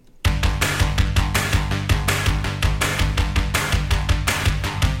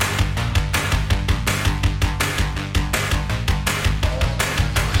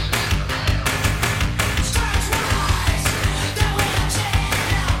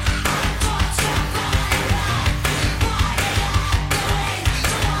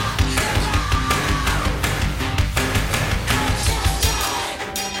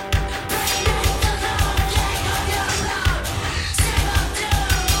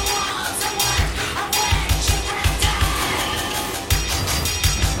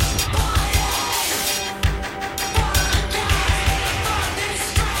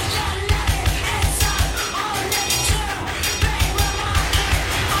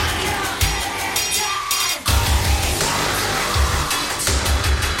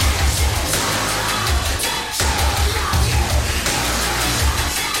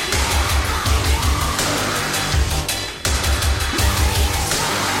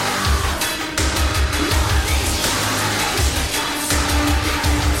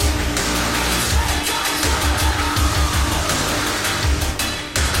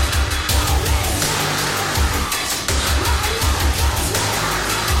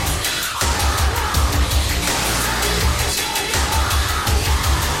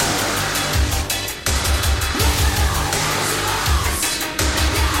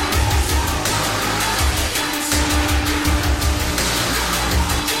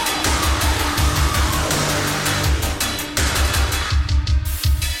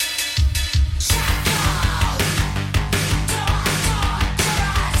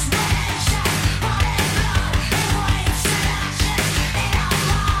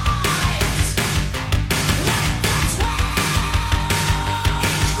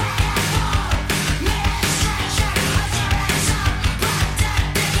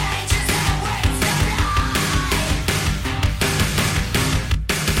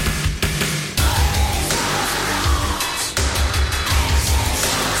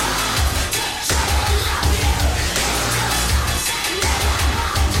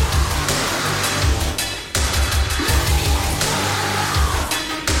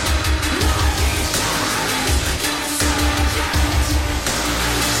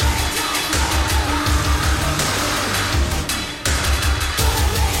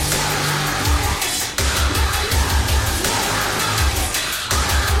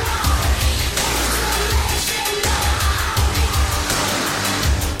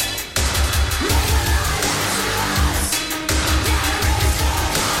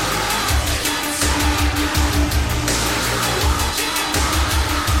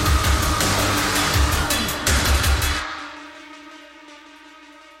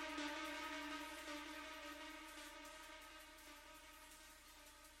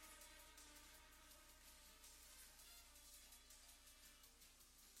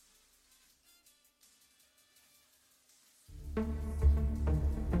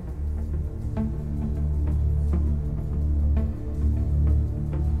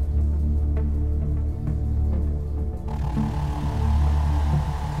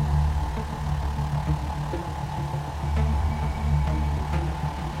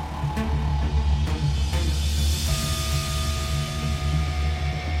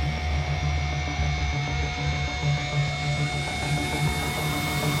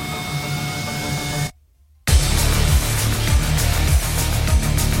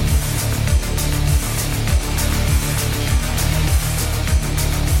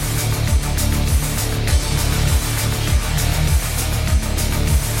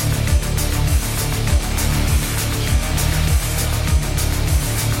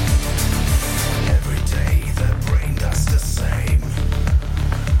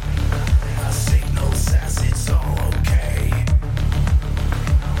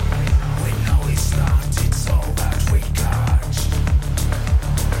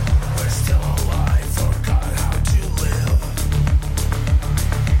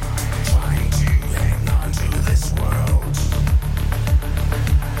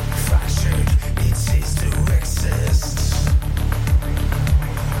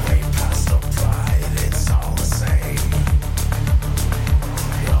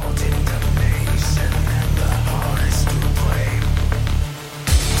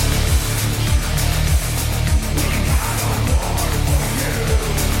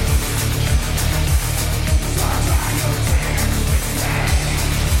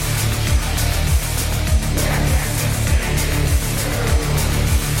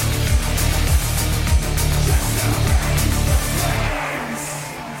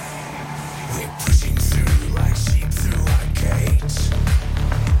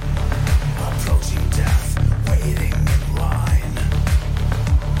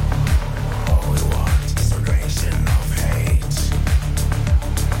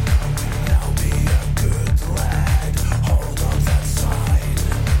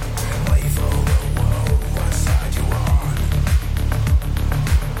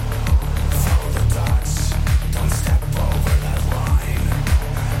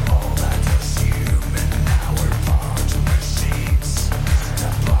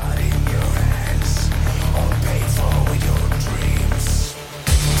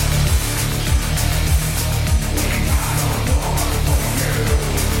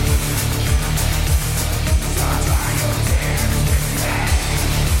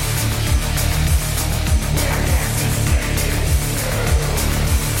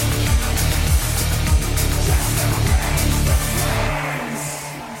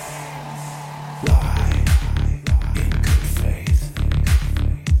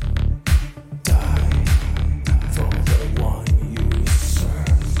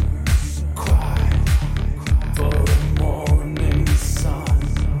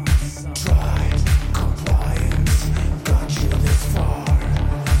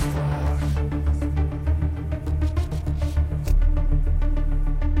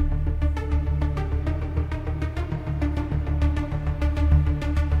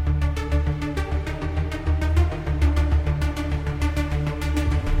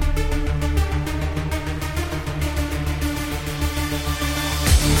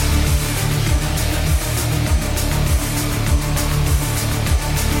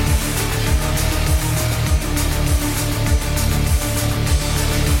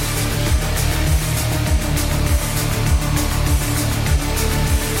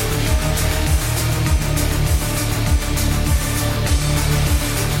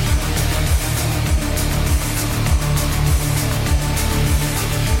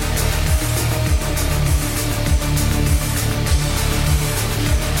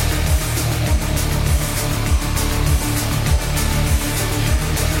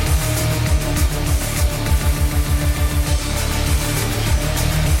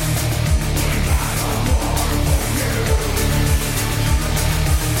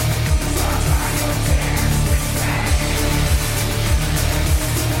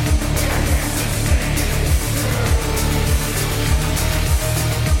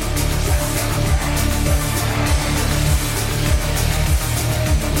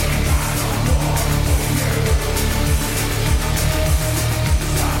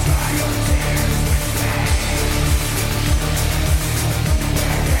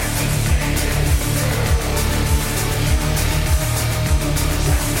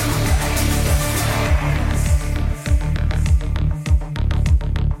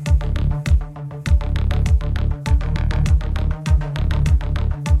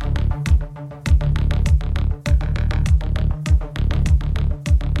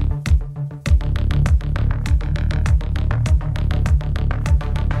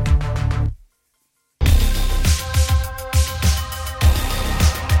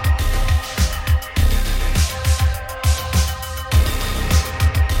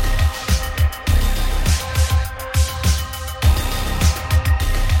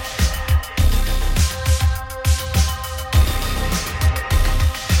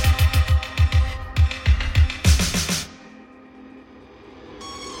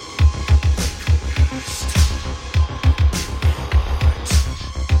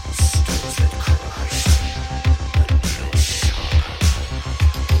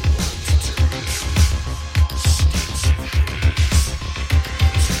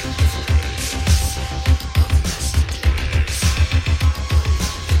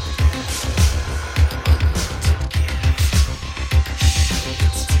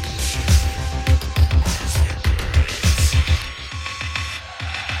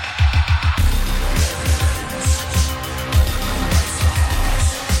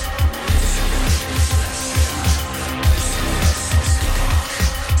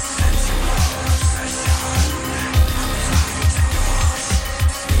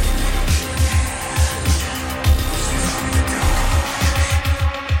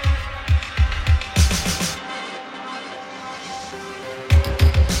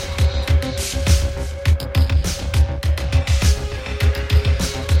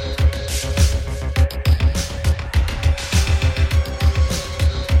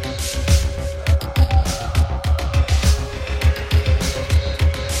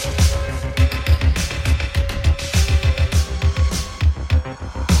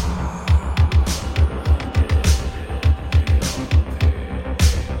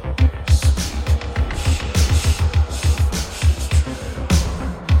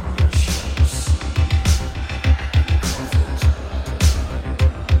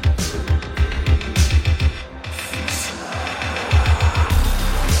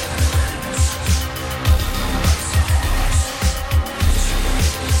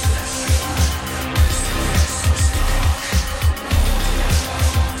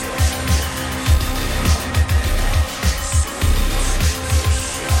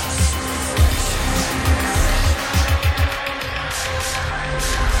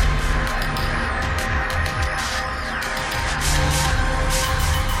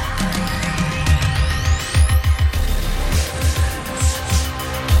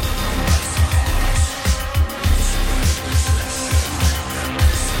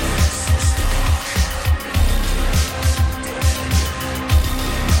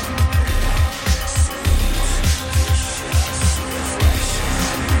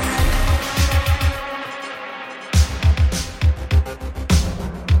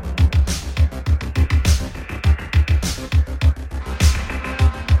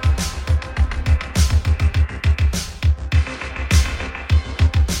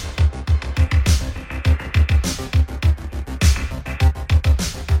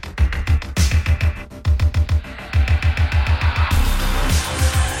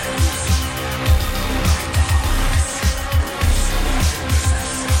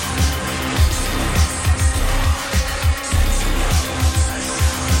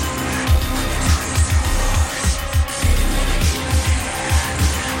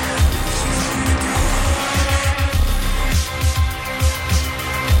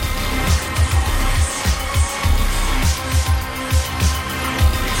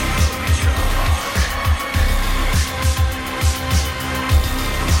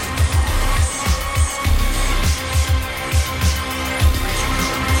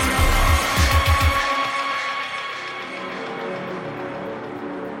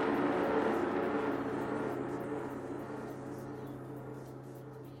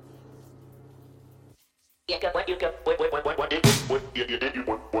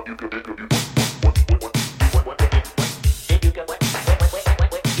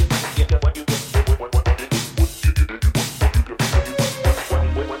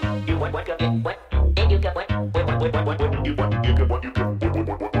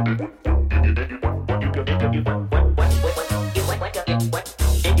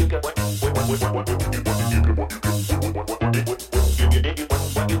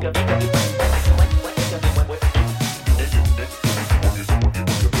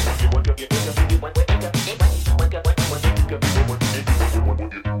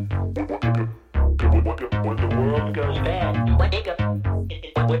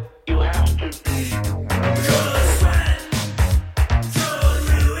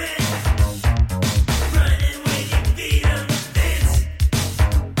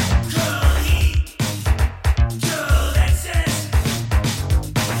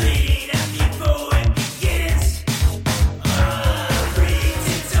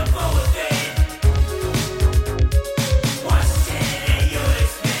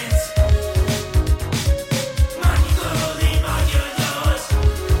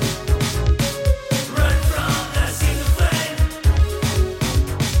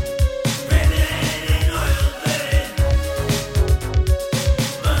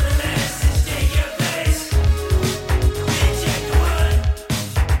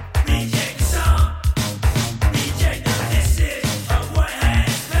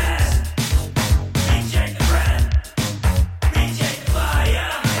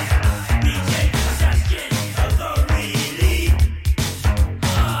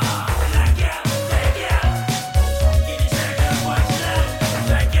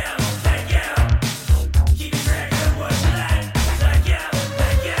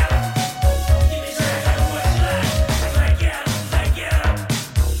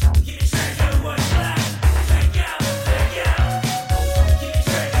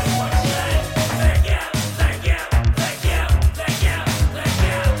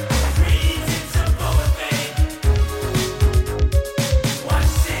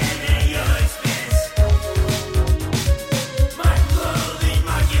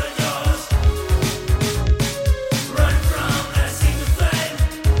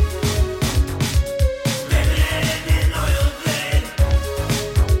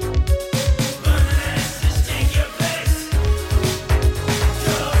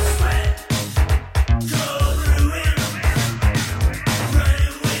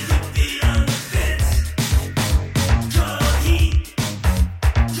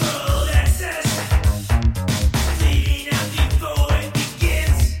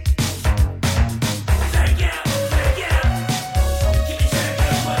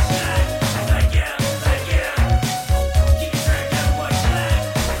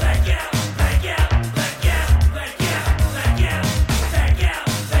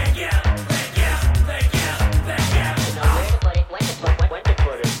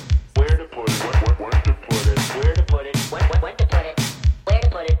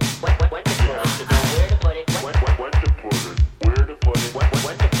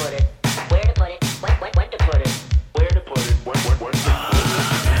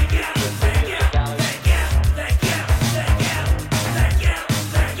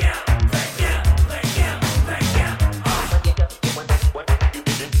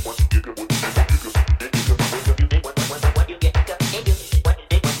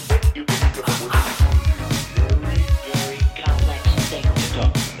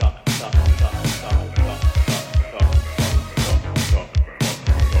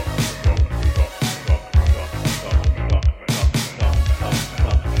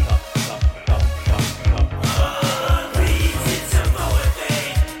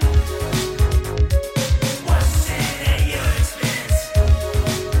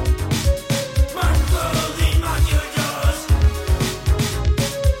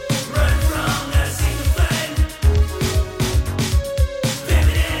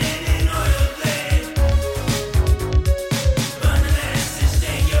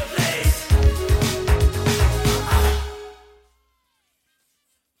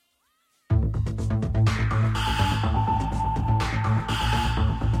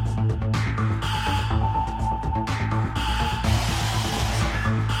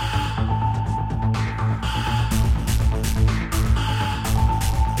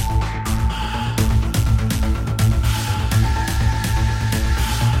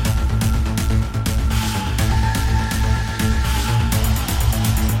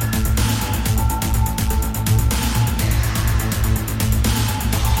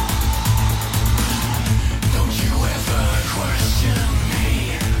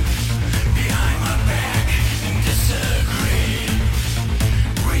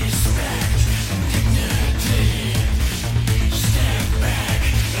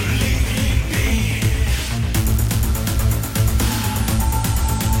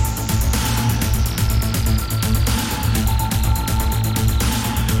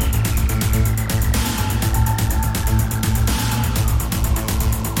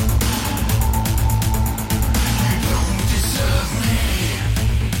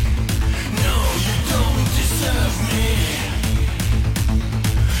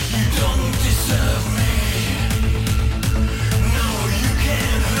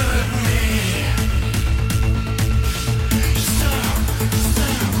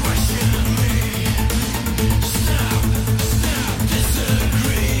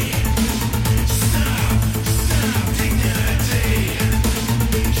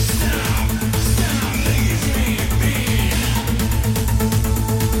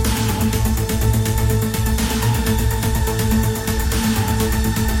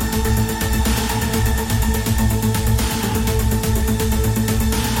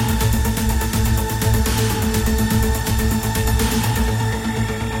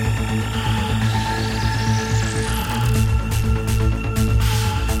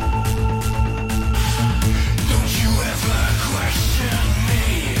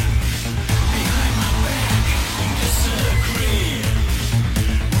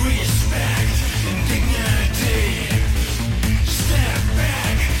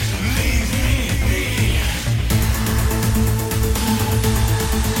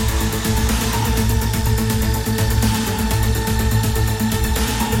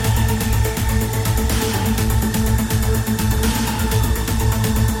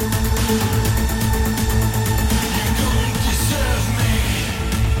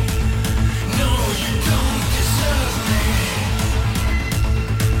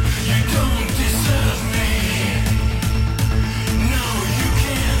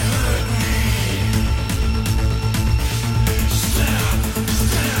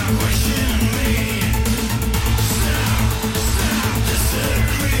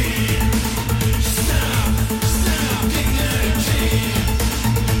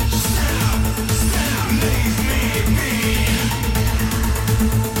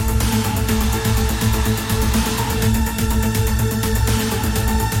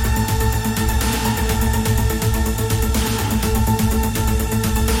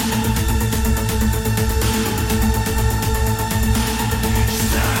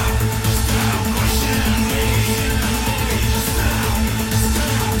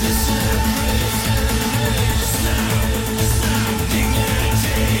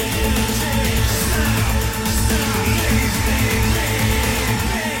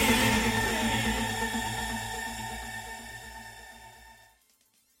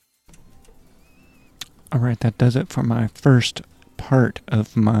 Alright, that does it for my first part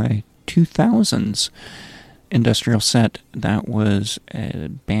of my 2000s industrial set. That was a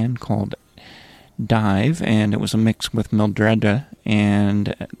band called Dive, and it was a mix with Mildreda,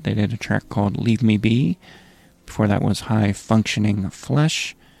 and they did a track called Leave Me Be. Before that was High Functioning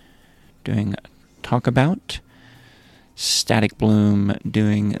Flesh doing Talk About, Static Bloom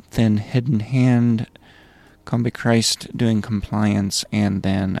doing Thin Hidden Hand, Combi Christ doing Compliance, and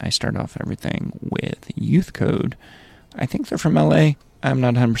then I start off everything with Youth Code. I think they're from LA. I'm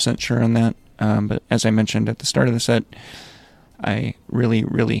not 100% sure on that, but as I mentioned at the start of the set, I really,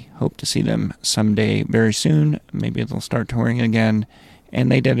 really hope to see them someday very soon. Maybe they'll start touring again.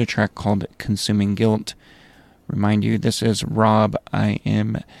 And they did a track called Consuming Guilt. Remind you, this is Rob. I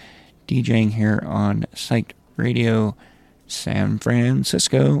am DJing here on Psyched Radio San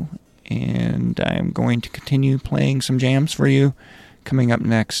Francisco. And I'm going to continue playing some jams for you. Coming up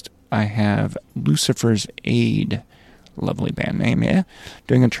next, I have Lucifer's Aid. Lovely band name, yeah.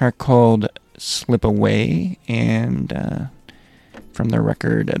 Doing a track called Slip Away. And from their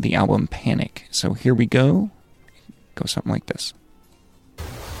record, the album Panic. So here we go. Go something like this.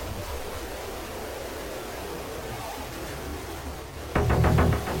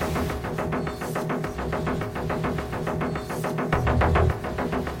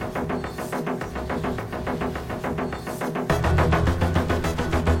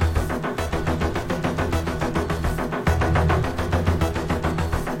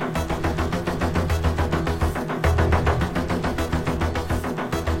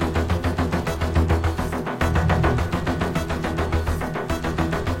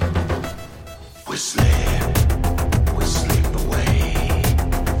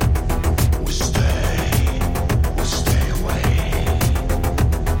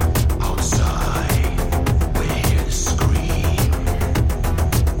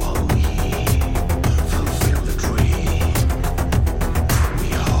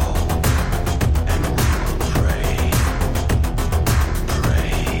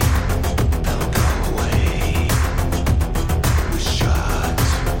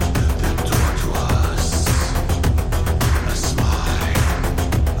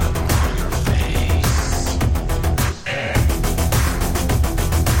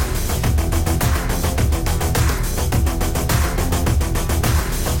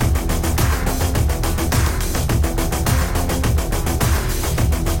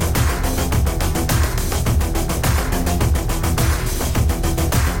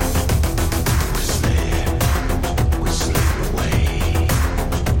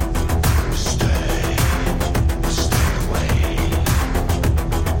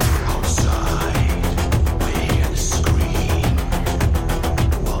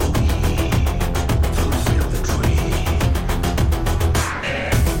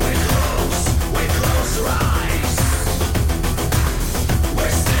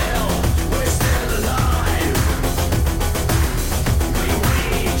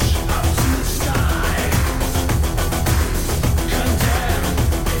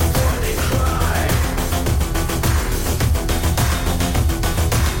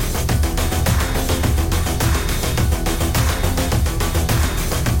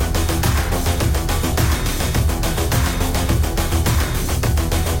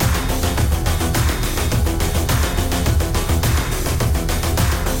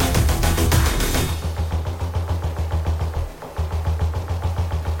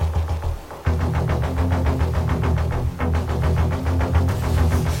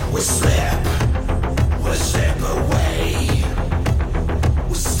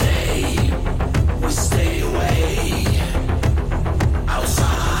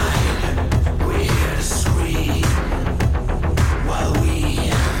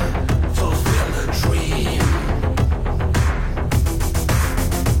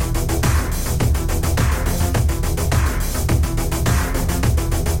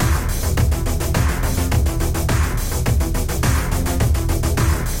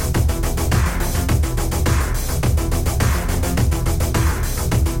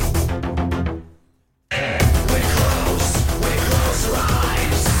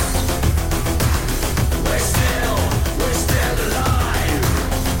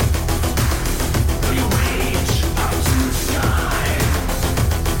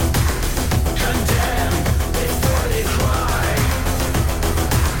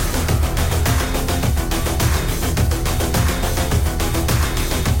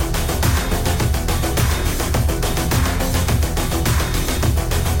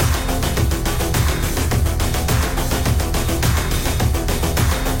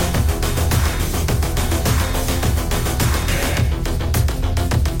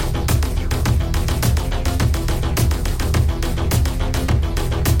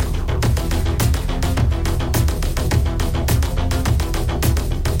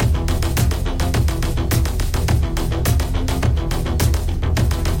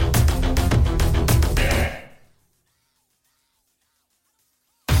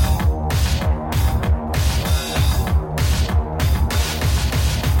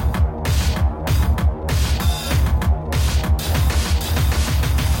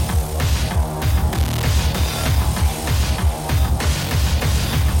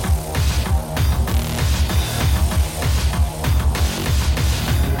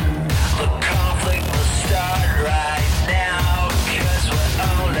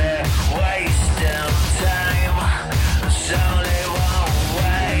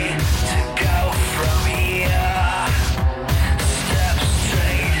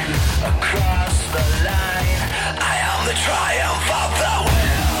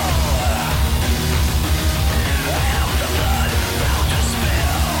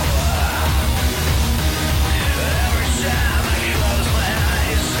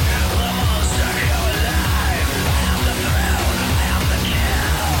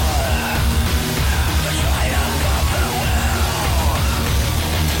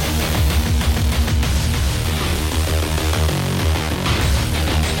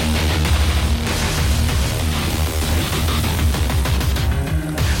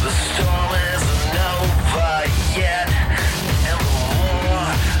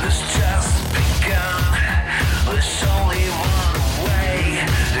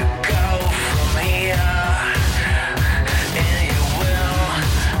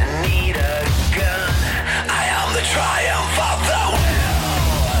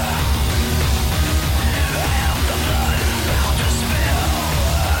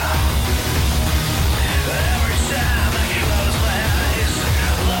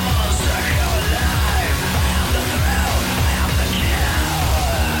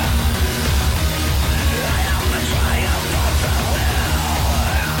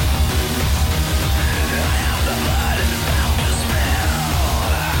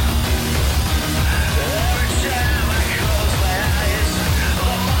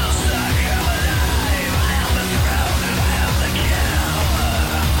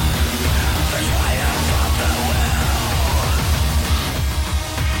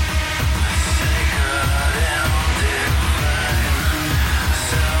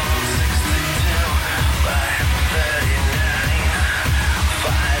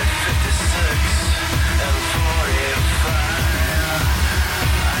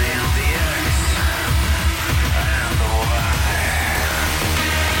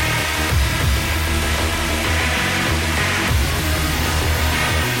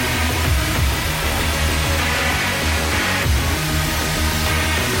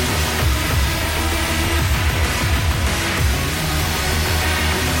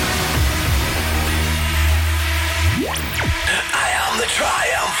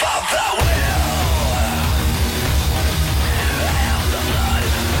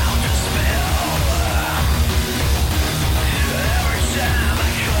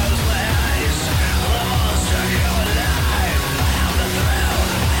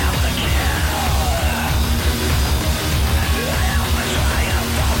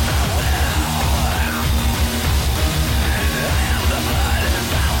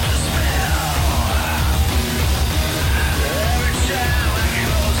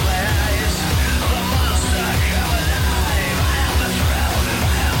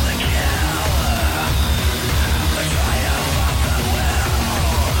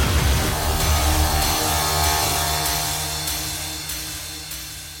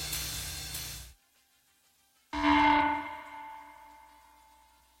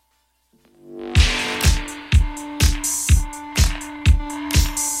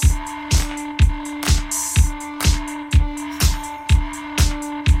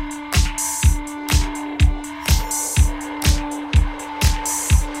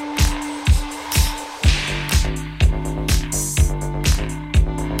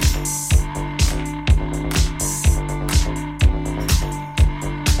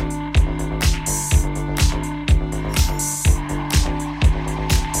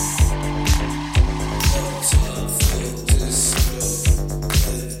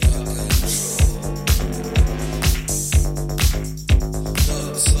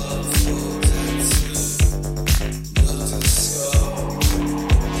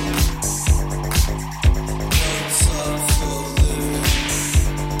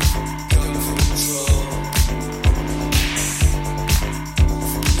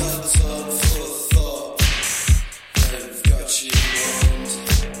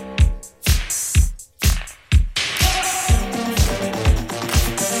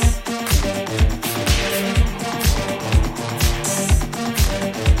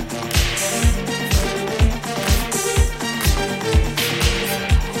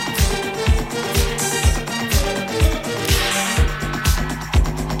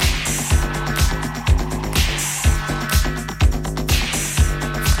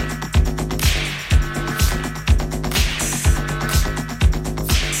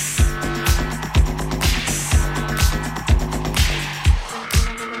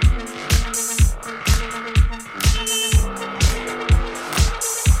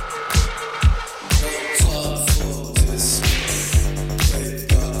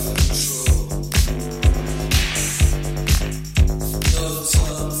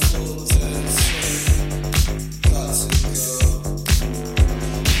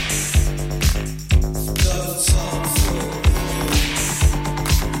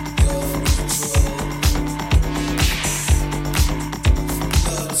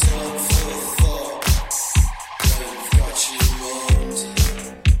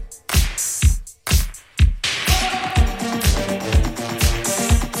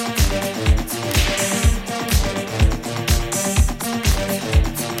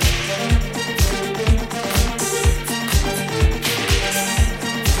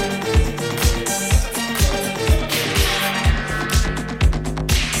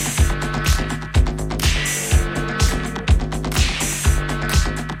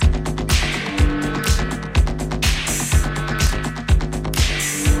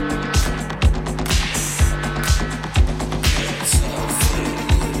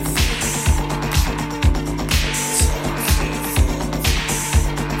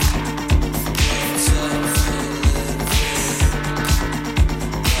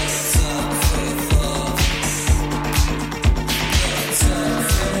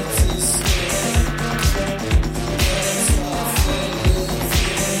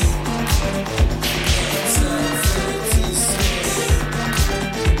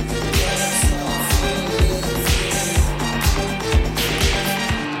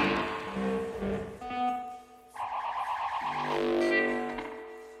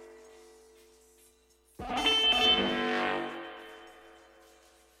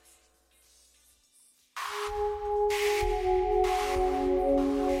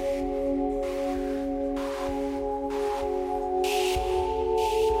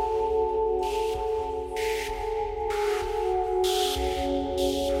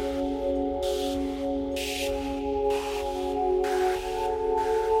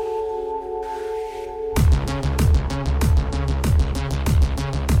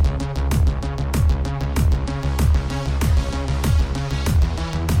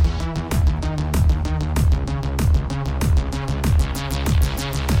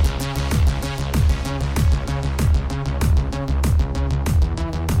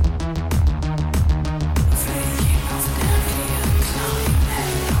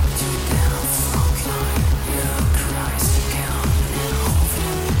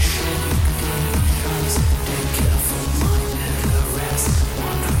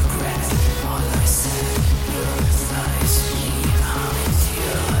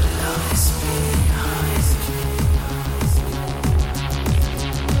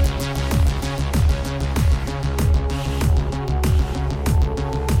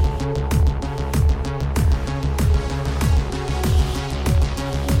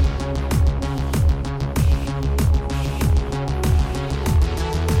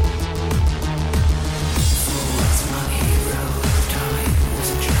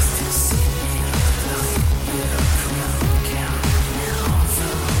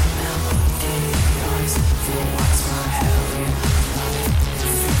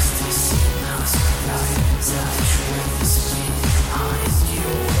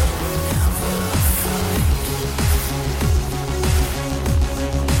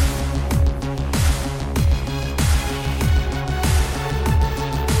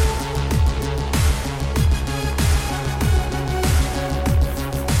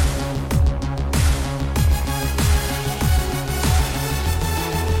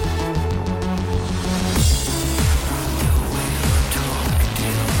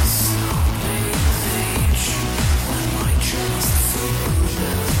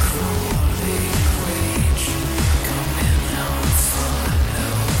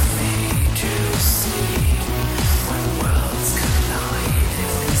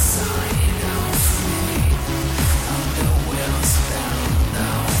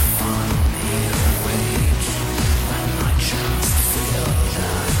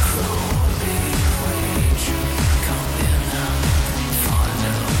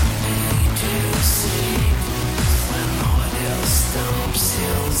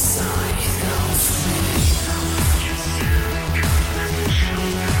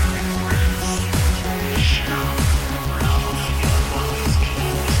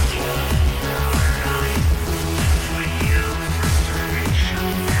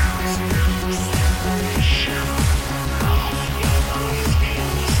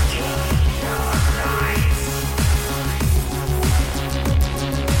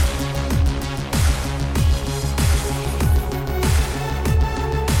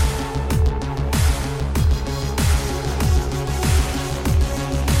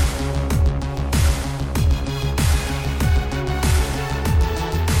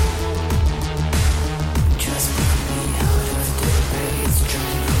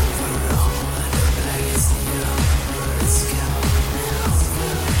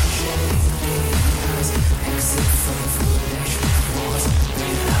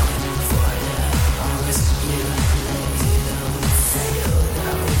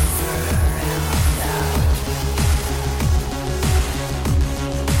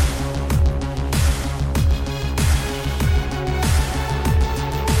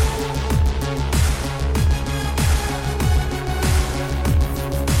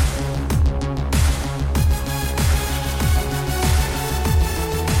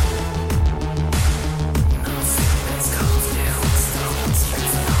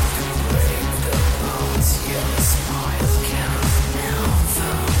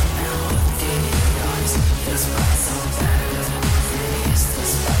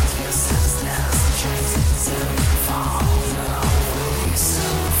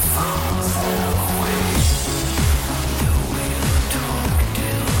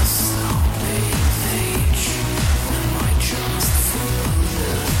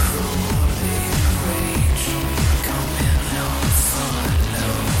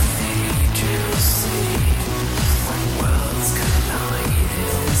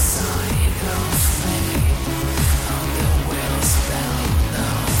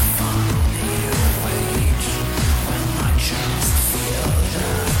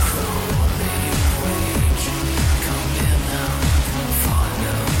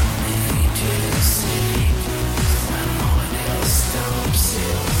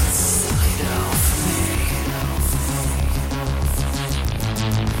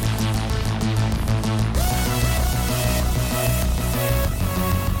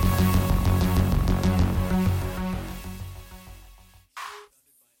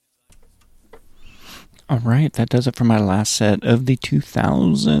 All right, that does it for my last set of the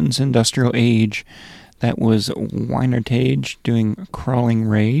 2000s industrial age. That was Weinertage doing Crawling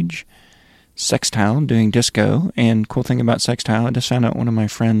Rage, Sextile doing Disco, and cool thing about Sextile, I just found out one of my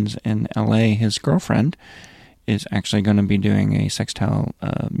friends in LA, his girlfriend, is actually going to be doing a Sextile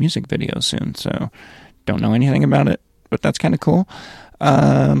music video soon, so don't know anything about it, but that's kind of cool.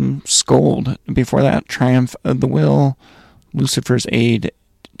 Scold, before that, Triumph of the Will, Lucifer's Aid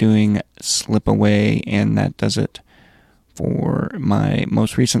doing Slip Away, and that does it for my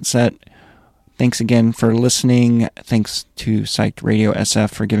most recent set. Thanks again for listening. Thanks to Psyched Radio SF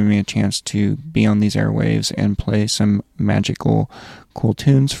for giving me a chance to be on these airwaves and play some magical, cool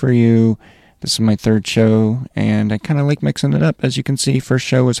tunes for you. This is my third show, and I kind of like mixing it up. As you can see, first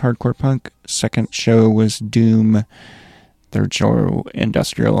show was hardcore punk, second show was doom, third show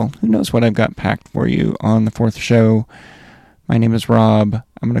industrial. Who knows what I've got packed for you on the fourth show. My name is Rob.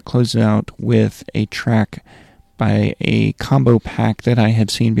 I'm going to close it out with a track by a combo pack that I have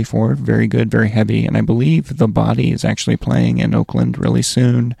seen before. Very good, very heavy, and I believe The Body is actually playing in Oakland really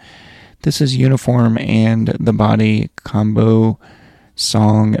soon. This is Uniform and The Body combo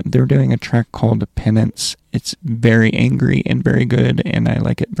song. They're doing a track called Penance. It's very angry and very good, and I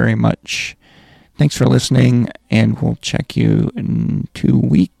like it very much. Thanks for listening, and we'll check you in 2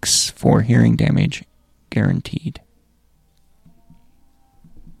 weeks for Hearing Damage Guaranteed.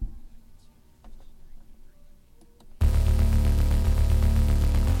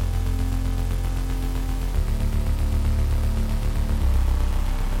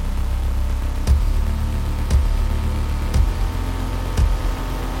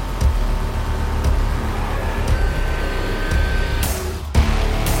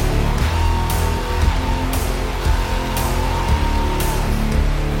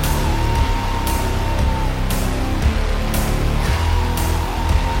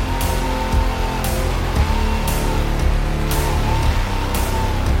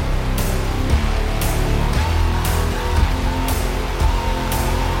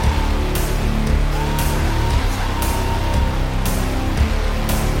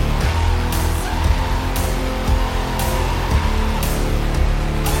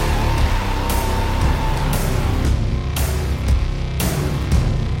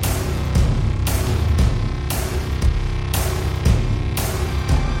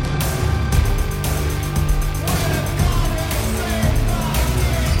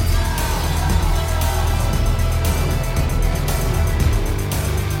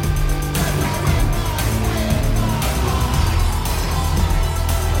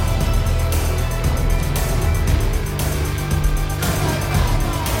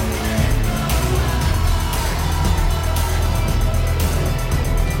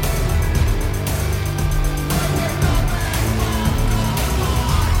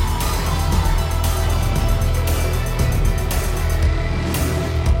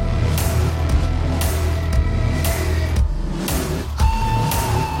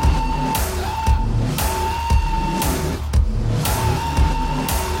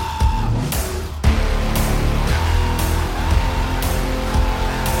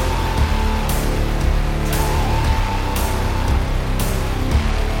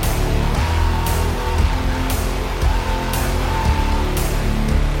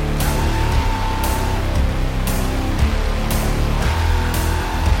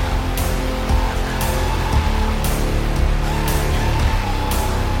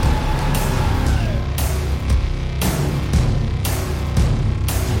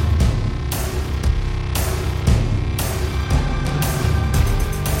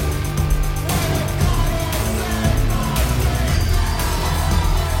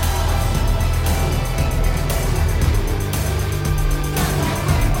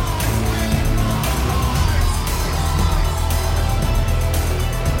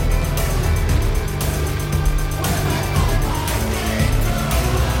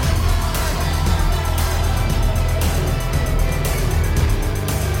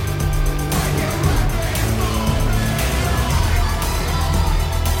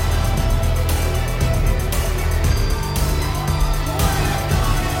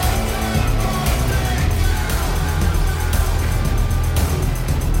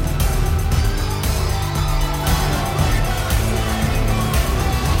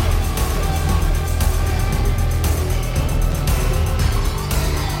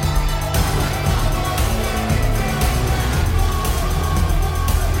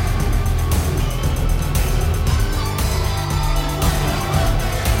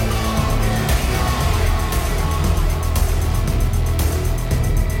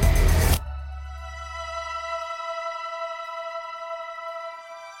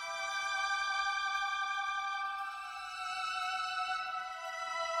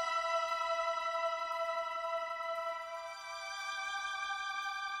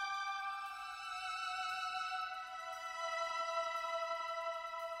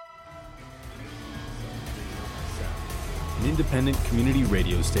 an independent community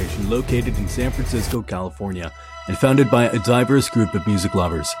radio station located in San Francisco, California, and founded by a diverse group of music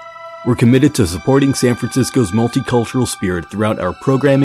lovers. We're committed to supporting San Francisco's multicultural spirit throughout our programming